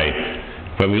why,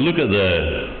 when we look at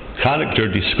the character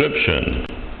description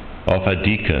of a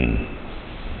deacon,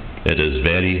 it is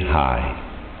very high.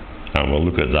 And we'll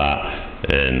look at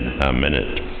that in a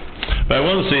minute. But I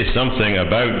want to say something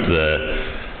about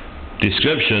the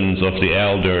descriptions of the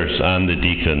elders and the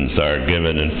deacons that are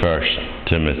given in 1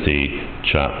 Timothy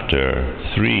chapter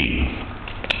 3.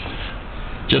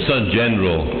 Just a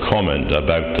general comment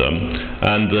about them.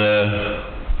 And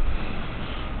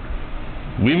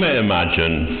we may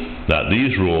imagine that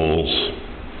these roles,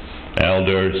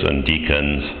 elders and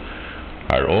deacons,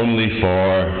 are only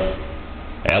for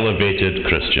elevated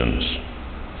Christians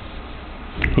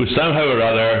who somehow or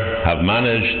other have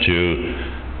managed to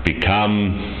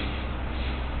become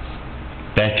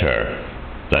better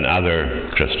than other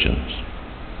Christians.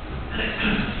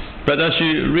 But as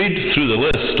you read through the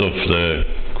list of the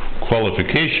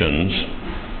qualifications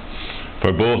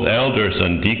for both elders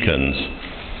and deacons,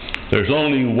 there's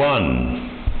only one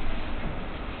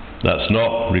that's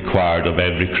not required of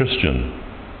every Christian.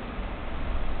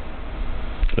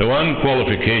 The one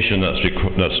qualification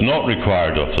that's not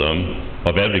required of them,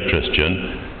 of every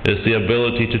Christian, is the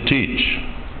ability to teach.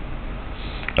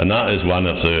 And that is one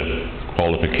of the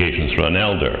qualifications for an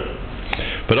elder.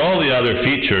 But all the other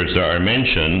features that are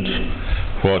mentioned,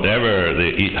 whatever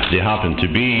they happen to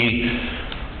be,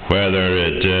 whether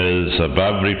it is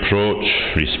above reproach,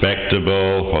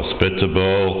 respectable,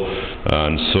 hospitable,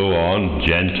 and so on,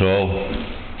 gentle,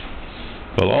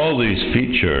 well, all these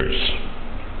features,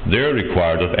 they're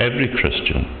required of every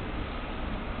Christian.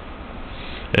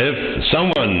 If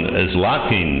someone is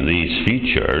lacking these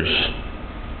features,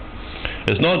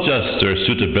 it's not just their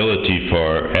suitability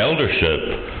for eldership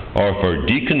or for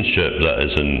deaconship that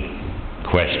is in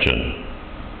question.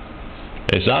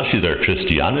 It's actually their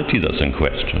Christianity that's in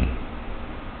question.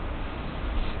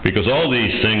 Because all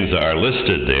these things that are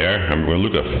listed there, and we'll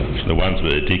look at the ones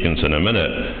with the deacons in a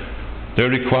minute, they're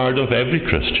required of every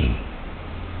Christian.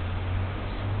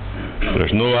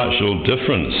 There's no actual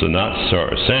difference in that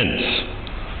sort of sense.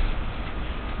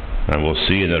 And we'll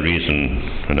see in a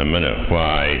reason in a minute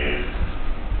why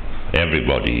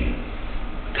everybody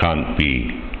can't be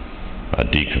a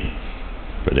deacon.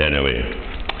 But anyway,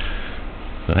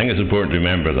 I think it's important to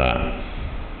remember that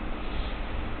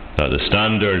the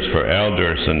standards for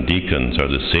elders and deacons are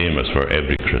the same as for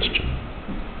every Christian.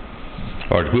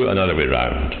 Or to put it another way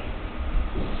round,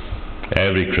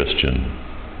 every Christian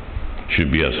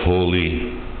should be as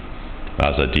holy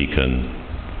as a deacon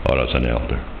or as an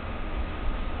elder.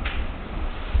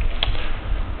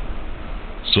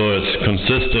 So it's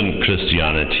consistent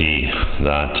Christianity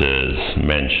that is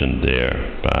mentioned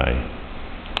there by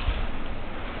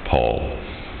Paul.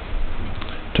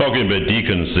 Talking about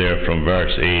deacons there from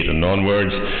verse 8 and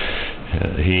onwards,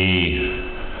 he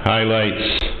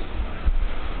highlights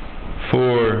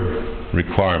 4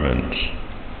 requirements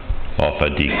of a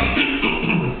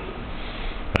deacon.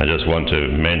 I just want to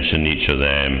mention each of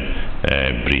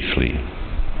them briefly.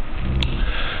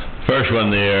 First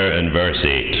one there in verse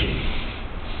 8.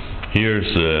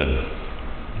 Here's the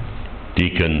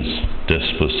deacon's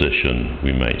disposition,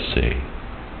 we might say.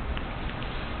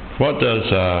 What does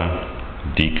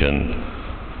a deacon,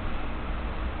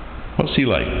 what's he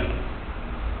like?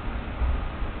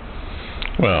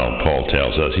 Well, Paul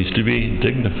tells us he's to be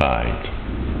dignified.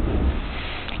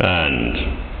 And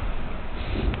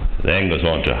then goes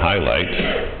on to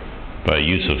highlight, by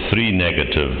use of 3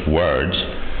 negative words,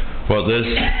 what this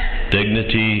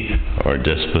dignity or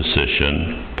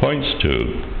disposition points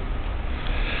to.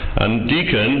 And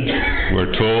deacon,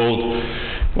 we're told,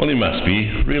 well, he must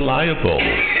be reliable.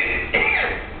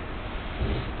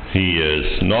 He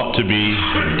is not to be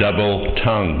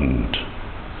double-tongued.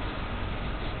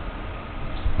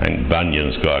 I think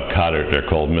Bunyan's got a character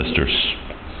called Mr.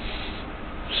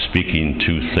 Speaking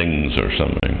Two Things or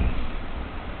something.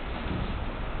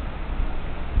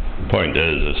 Point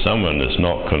is, if someone is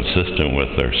not consistent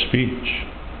with their speech,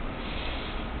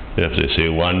 if they say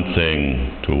one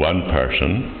thing to one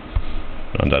person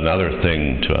and another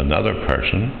thing to another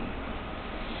person,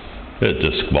 it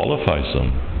disqualifies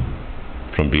them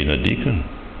from being a deacon.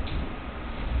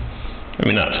 I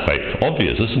mean, that's quite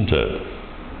obvious, isn't it?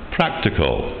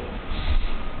 Practical.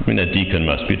 I mean, a deacon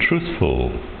must be truthful,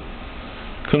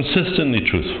 consistently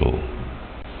truthful,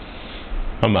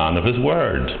 a man of his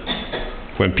word.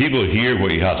 When people hear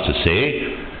what he has to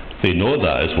say, they know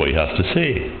that is what he has to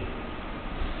say.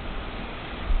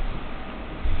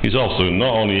 He's also,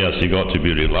 not only has he got to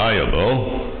be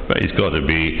reliable, but he's got to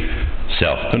be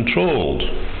self-controlled,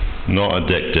 not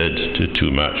addicted to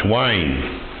too much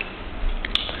wine.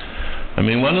 I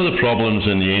mean, one of the problems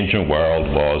in the ancient world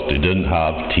was they didn't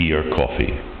have tea or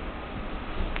coffee.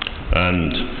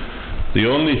 And the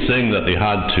only thing that they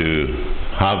had to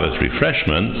have as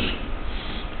refreshments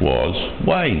was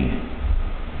wine.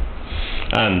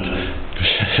 And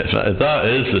if that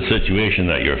is the situation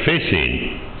that you're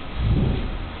facing,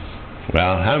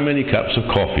 well, how many cups of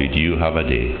coffee do you have a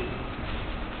day?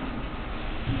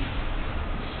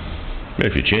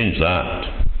 If you change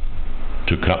that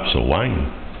to cups of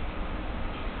wine,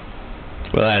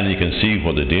 well, then you can see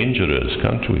what the danger is,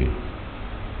 can't we?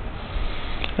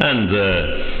 And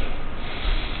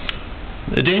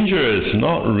the danger is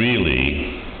not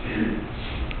really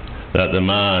that the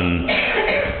man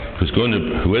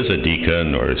who is a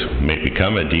deacon or may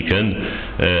become a deacon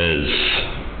is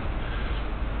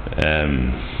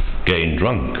getting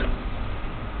drunk,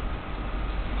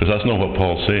 because that's not what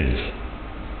Paul says.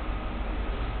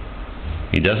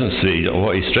 He doesn't say,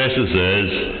 what he stresses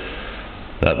is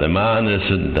that the man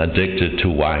isn't addicted to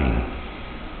wine.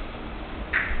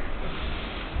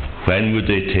 When would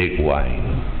they take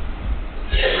wine?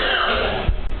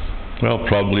 Well,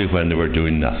 probably when they were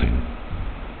doing nothing.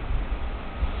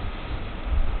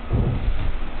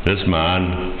 This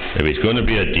man, if he's going to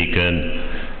be a deacon,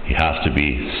 he has to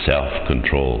be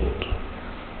self-controlled.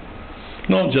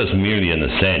 Not just merely in the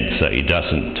sense that he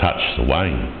doesn't touch the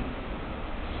wine,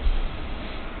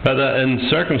 but that in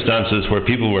circumstances where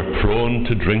people were prone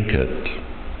to drink it,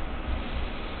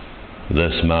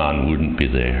 this man wouldn't be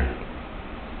there.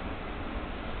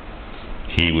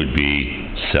 He would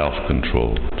be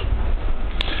self-controlled.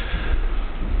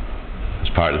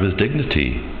 It's part of his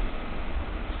dignity,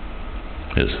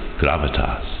 his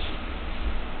gravitas.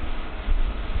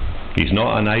 He's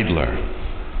not an idler.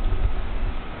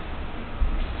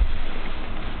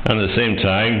 And at the same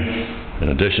time, in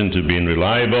addition to being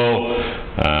reliable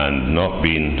and not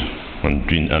being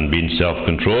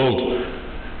self-controlled,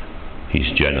 he's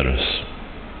generous.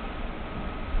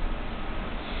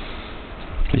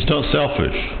 He's not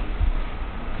selfish.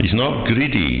 He's not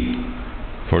greedy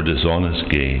for dishonest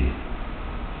gain.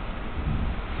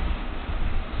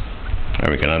 And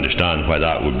we can understand why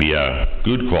that would be a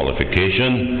good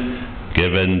qualification,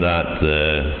 given that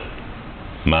the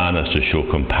man has to show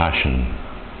compassion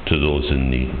to those in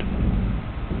need.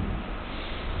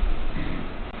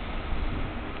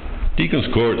 Deacons'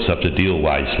 courts have to deal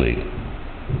wisely,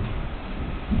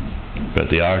 but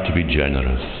they are to be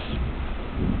generous.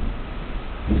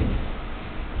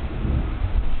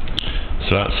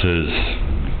 So that's his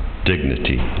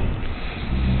dignity,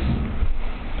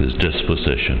 his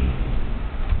disposition.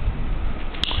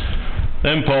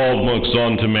 Then Paul moves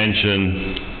on to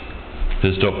mention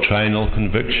his doctrinal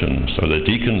convictions, or the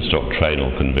deacon's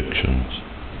doctrinal convictions.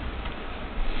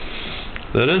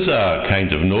 There is a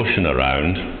kind of notion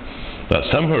around that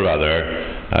somehow or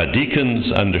other a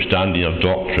deacon's understanding of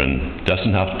doctrine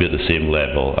doesn't have to be at the same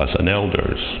level as an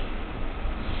elder's.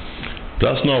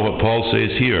 That's not what Paul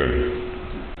says here.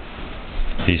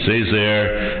 He says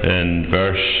there in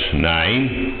verse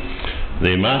 9,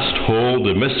 they must hold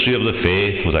the mystery of the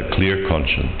faith with a clear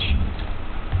conscience.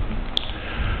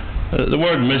 The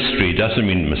word mystery doesn't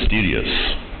mean mysterious.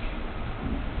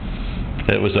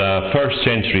 It was a first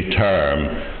century term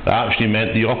that actually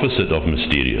meant the opposite of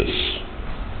mysterious.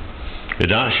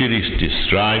 It actually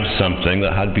described something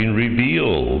that had been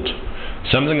revealed,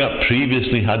 something that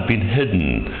previously had been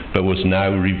hidden but was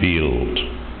now revealed.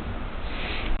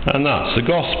 And that's the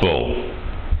gospel.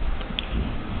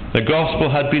 The gospel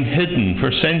had been hidden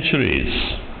for centuries.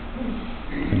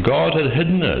 God had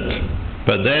hidden it.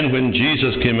 But then when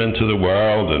Jesus came into the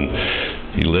world and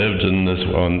he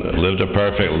lived a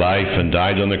perfect life and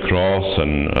died on the cross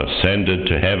and ascended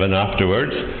to heaven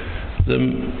afterwards,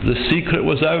 the secret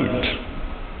was out.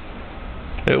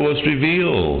 It was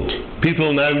revealed.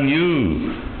 People now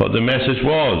knew what the message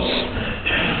was.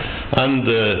 And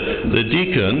the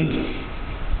deacon,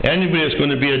 anybody that's going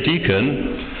to be a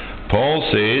deacon, Paul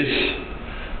says,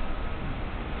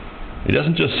 he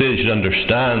doesn't just say they should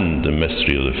understand the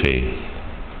mystery of the faith.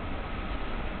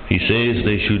 He says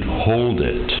they should hold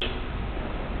it.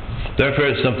 Therefore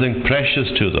it's something precious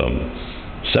to them,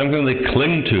 something they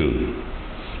cling to,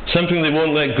 something they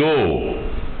won't let go.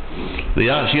 They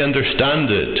actually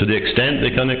understand it to the extent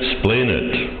they can explain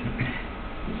it.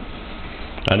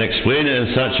 And explain it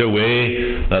in such a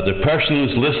way that the person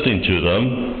who's listening to them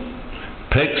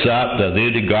picks up that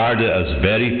they regard it as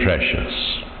very precious.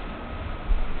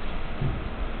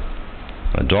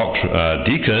 A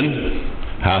deacon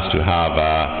has to have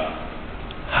a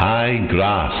high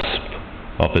grasp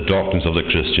of the doctrines of the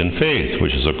Christian faith,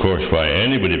 which is of course why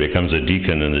anybody becomes a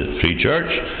deacon in the Free Church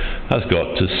has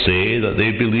got to say that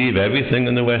they believe everything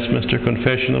in the Westminster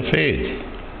Confession of Faith.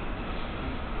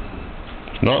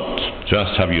 Not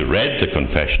just have you read the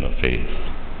Confession of Faith,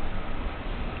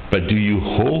 but do you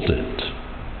hold it?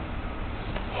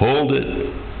 Hold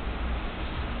it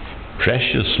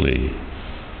preciously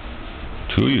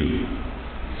to you.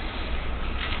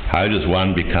 How does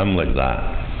one become like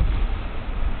that?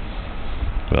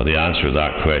 Well, the answer to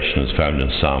that question is found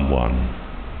in Psalm 1.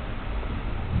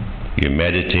 You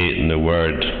meditate in the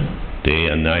Word day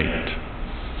and night,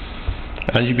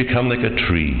 and you become like a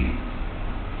tree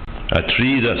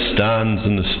that stands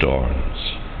in the storms,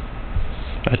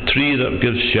 a tree that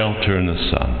gives shelter in the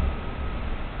sun.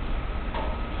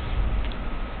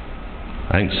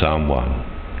 I think Psalm 1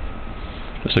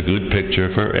 is a good picture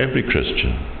for every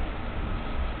Christian,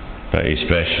 but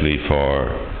especially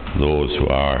for those who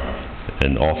are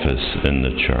in office in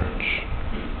the church.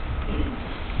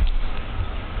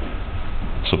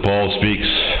 So Paul speaks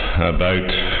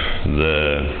about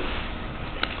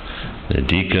the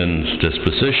deacon's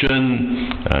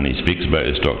disposition, and he speaks about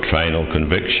his doctrinal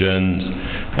convictions,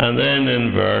 and then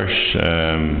in verse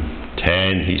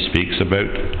 10 he speaks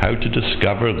about how to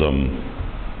discover them.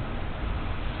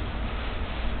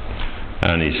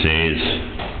 And he says,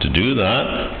 to do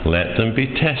that, let them be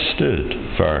tested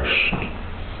first.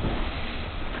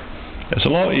 It's a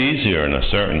lot easier in a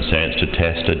certain sense to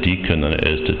test a deacon than it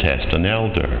is to test an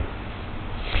elder.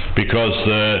 Because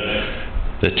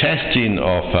the testing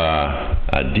of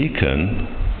a deacon,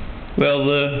 well,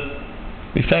 the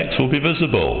effects will be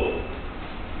visible.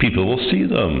 People will see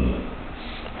them.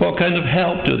 What kind of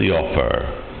help do they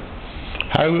offer?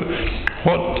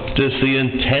 What is the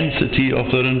intensity of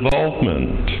their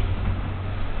involvement?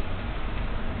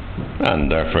 And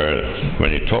therefore,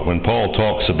 when Paul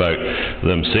talks about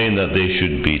them saying that they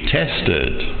should be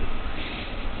tested,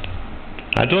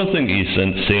 I don't think he's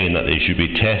saying that they should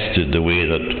be tested the way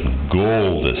that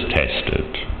gold is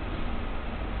tested.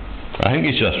 I think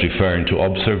he's just referring to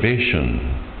observation.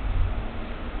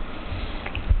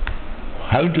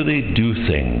 How do they do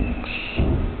things?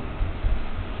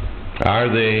 Are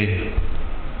they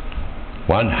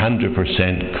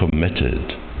 100%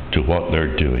 committed to what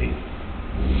they're doing?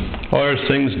 Or are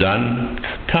things done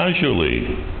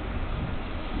casually?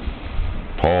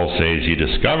 Paul says you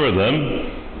discover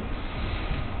them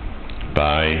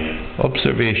by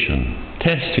observation,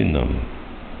 testing them.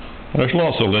 There's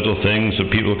lots of little things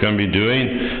that people can be doing,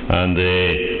 and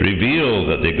they reveal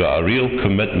that they've got a real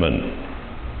commitment.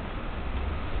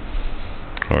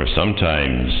 Or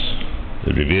sometimes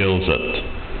it reveals that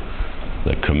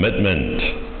the commitment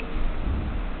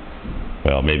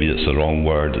Well, maybe it's the wrong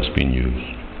word that's been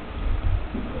used.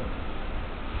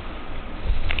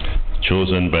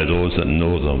 Chosen by those that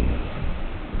know them,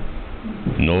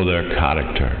 know their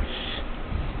characters,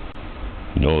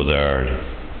 know their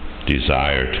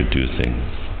desire to do things.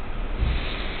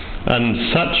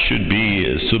 And such should be,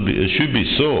 it should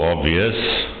be so obvious,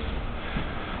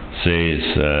 says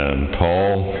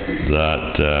Paul,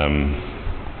 that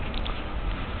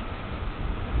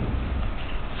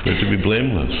they're to be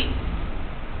blameless.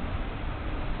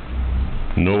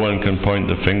 No one can point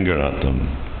the finger at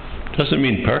them. Doesn't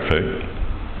mean perfect,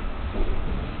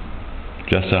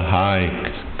 just a high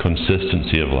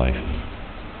consistency of life.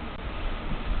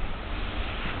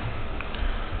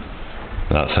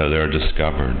 That's how they're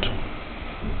discovered.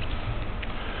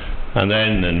 And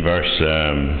then in verse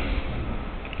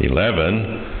 11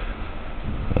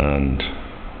 and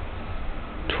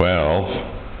 12,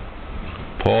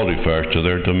 Paul refers to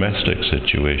their domestic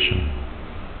situation.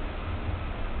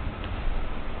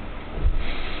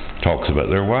 Talks about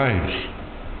their wives.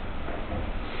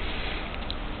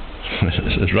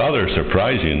 It's rather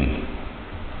surprising.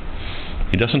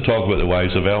 He doesn't talk about the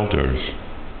wives of elders,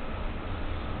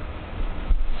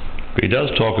 but he does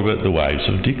talk about the wives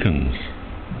of deacons.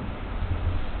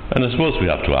 And I suppose we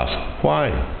have to ask, why?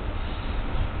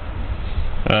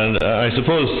 And I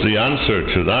suppose the answer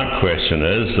to that question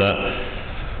is that,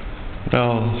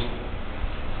 well,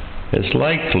 it's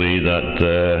likely that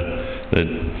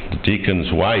the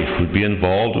deacon's wife would be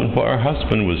involved in what her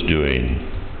husband was doing.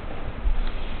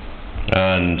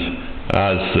 And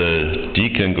as the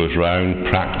deacon goes round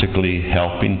practically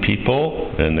helping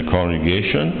people in the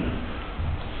congregation,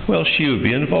 well, she would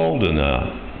be involved in that,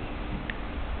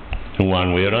 in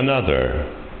one way or another.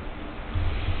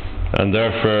 And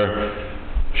therefore,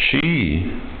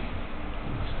 she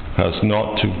has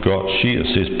not got,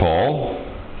 says Paul,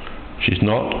 she's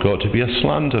not got to be a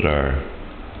slanderer,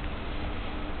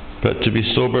 but to be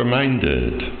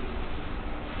sober-minded,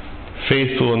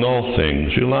 faithful in all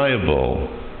things, reliable.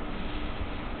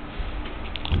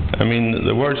 I mean,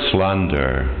 the word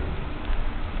slander,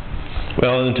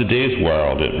 well, in today's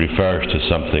world it refers to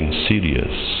something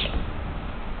serious.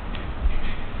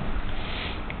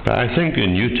 But I think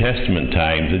in New Testament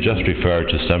times it just referred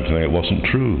to something that wasn't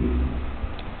true.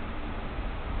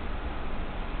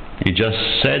 He just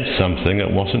said something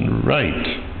that wasn't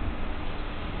right.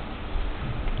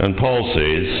 And Paul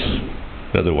says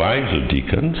that the wives of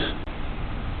deacons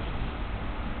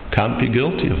can't be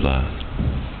guilty of that.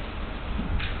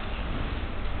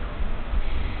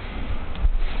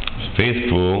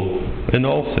 Faithful in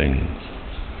all things.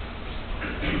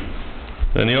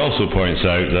 And he also points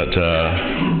out that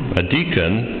a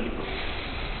deacon,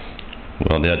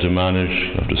 well, they had to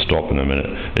manage, I have to stop in a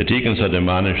minute, the deacons had to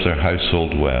manage their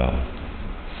household well.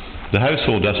 The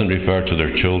household doesn't refer to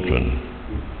their children.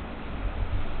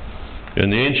 In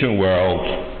the ancient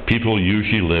world, people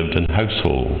usually lived in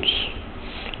households.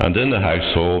 And in the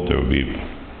household, there would be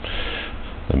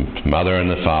the mother and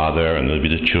the father, and there would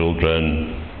be the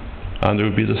children, and there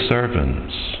would be the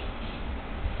servants.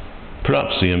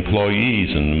 Perhaps the employees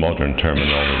in modern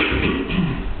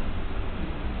terminology.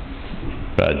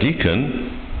 But a deacon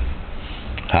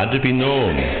had to be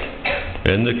known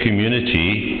in the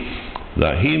community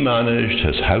that he managed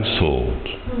his household.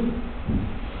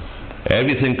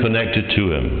 Everything connected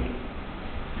to him,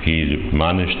 he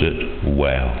managed it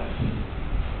well.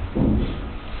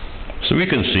 So we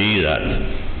can see that,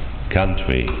 can't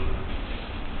we?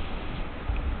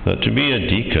 That to be a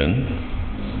deacon,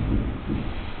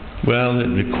 well, it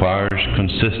requires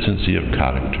consistency of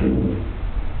character.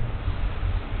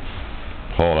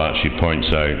 Paul actually points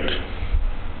out,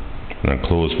 and I'll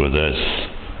close with this,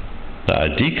 that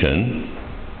a deacon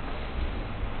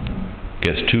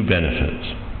gets two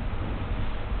benefits.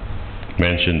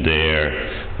 Mentioned there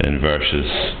in verses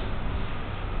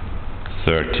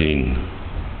 13.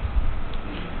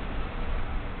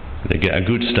 They get a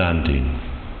good standing.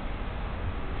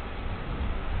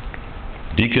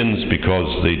 Deacons,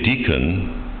 because they deacon,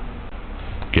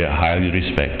 get highly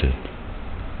respected.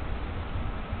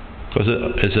 Because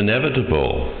it's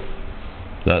inevitable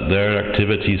that their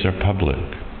activities are public.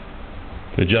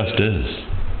 It just is.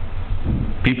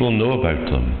 People know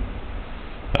about them.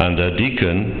 And a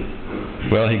deacon,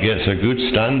 well, he gets a good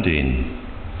standing.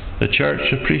 The church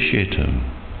appreciates him.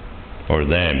 Or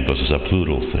them, because it's a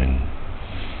plural thing.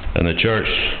 And the church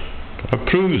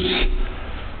approves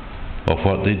of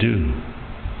what they do.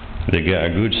 They get a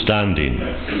good standing.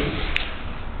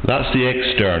 That's the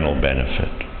external benefit.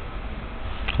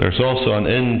 There's also an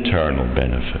internal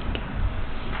benefit.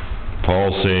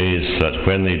 Paul says that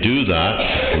when they do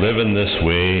that, live in this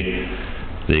way,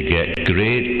 they get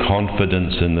great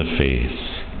confidence in the faith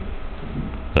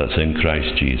that's in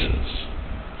Christ Jesus.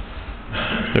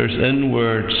 There's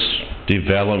inward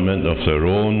development of their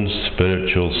own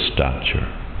spiritual stature.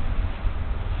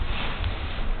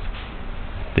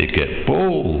 They get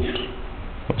bold.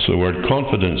 That's what the word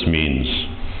confidence means.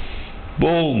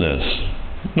 Boldness.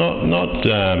 Not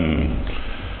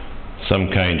some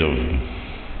kind of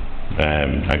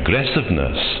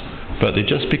aggressiveness, but they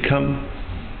just become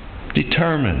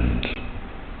determined.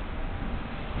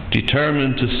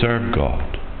 Determined to serve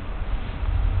God.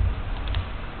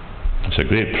 It's a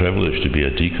great privilege to be a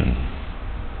deacon.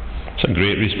 It's a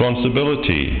great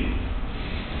responsibility.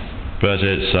 But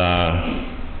it's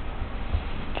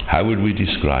how would we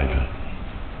describe it?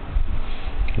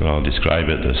 Well, I'll describe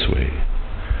it this way.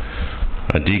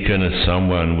 A deacon is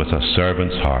someone with a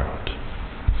servant's heart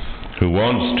who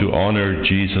wants to honor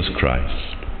Jesus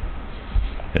Christ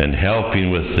in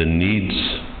helping with the needs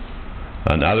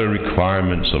and other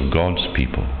requirements of God's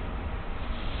people,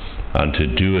 and to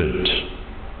do it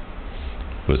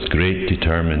with great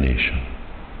determination.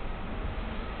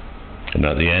 And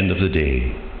at the end of the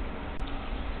day,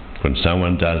 when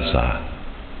someone does that,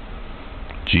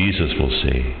 Jesus will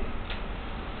say,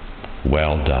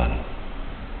 "Well done,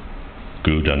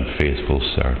 good and faithful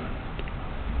servant."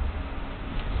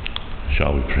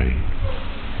 Shall we pray?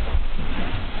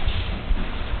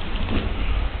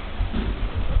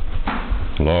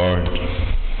 Lord,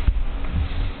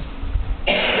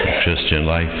 Christian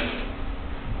life,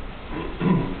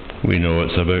 we know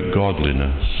it's about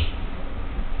godliness.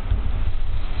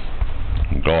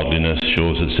 Godliness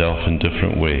shows itself in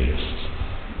different ways.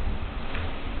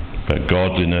 But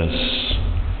godliness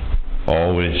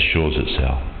always shows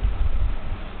itself.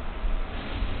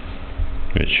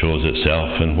 It shows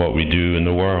itself in what we do in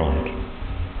the world.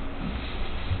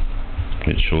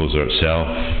 It shows itself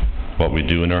what we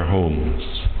do in our homes.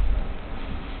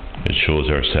 It shows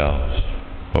ourselves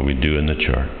what we do in the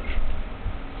church.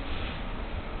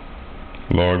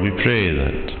 Lord, we pray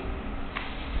that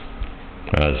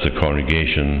as the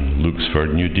congregation looks for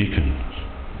new deacons,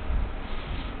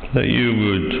 that you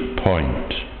would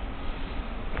point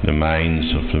the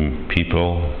minds of the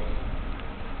people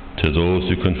to those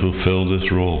who can fulfill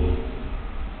this role,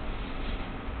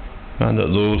 and that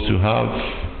those who have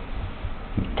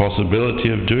the possibility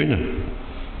of doing it,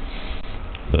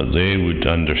 that they would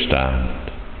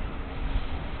understand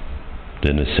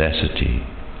the necessity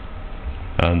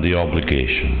and the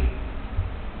obligation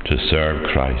to serve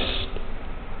Christ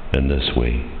in this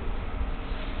way.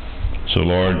 So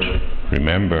Lord,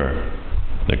 remember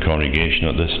the congregation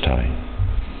at this time,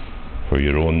 for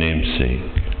your own name's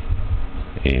sake.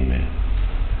 Amen.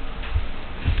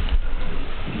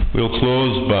 We'll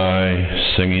close by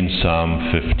singing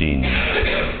Psalm 15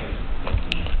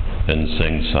 in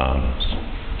Sing Psalms.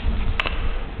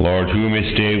 Lord, who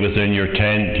may stay within your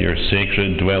tent, your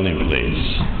sacred dwelling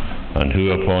place, and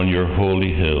who upon your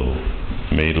holy hill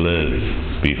may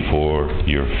live before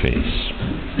your face.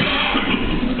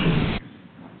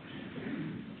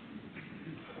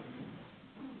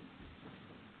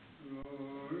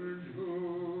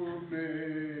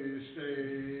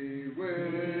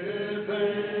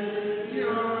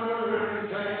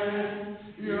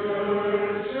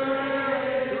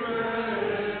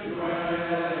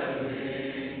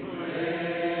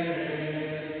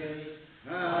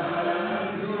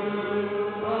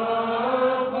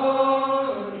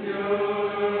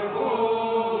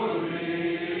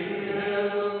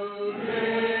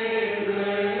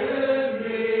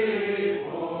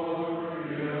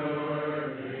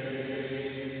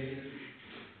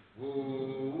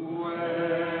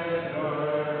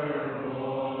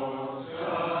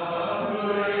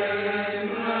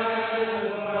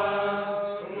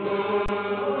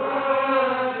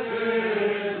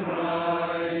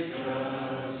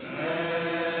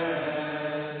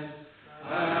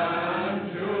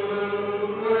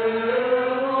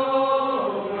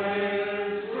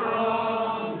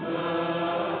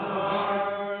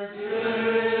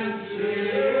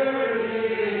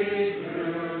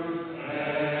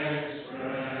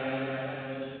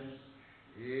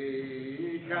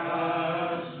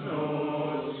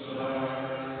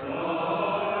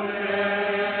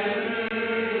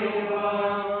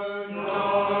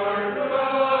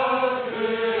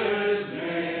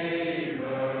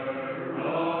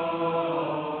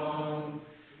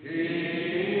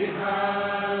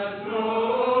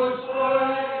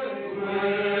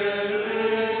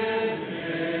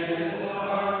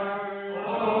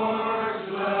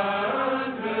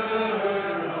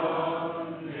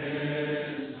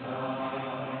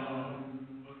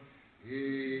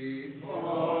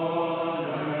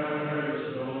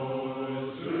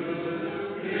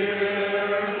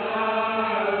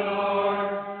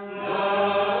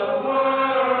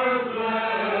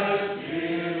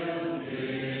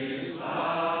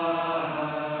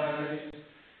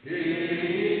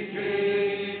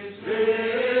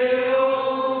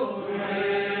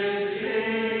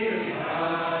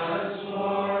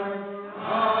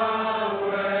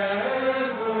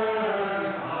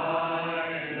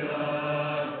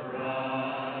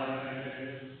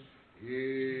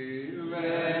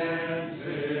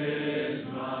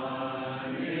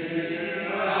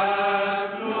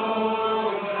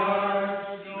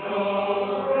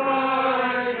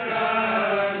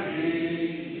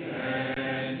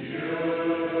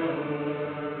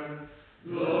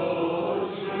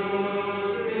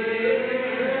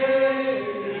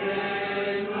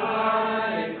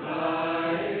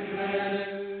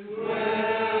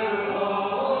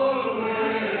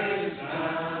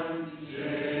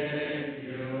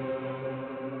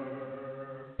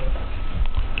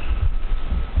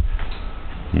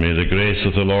 May the grace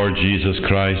of the Lord Jesus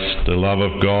Christ, the love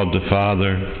of God the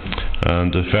Father,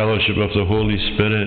 and the fellowship of the Holy Spirit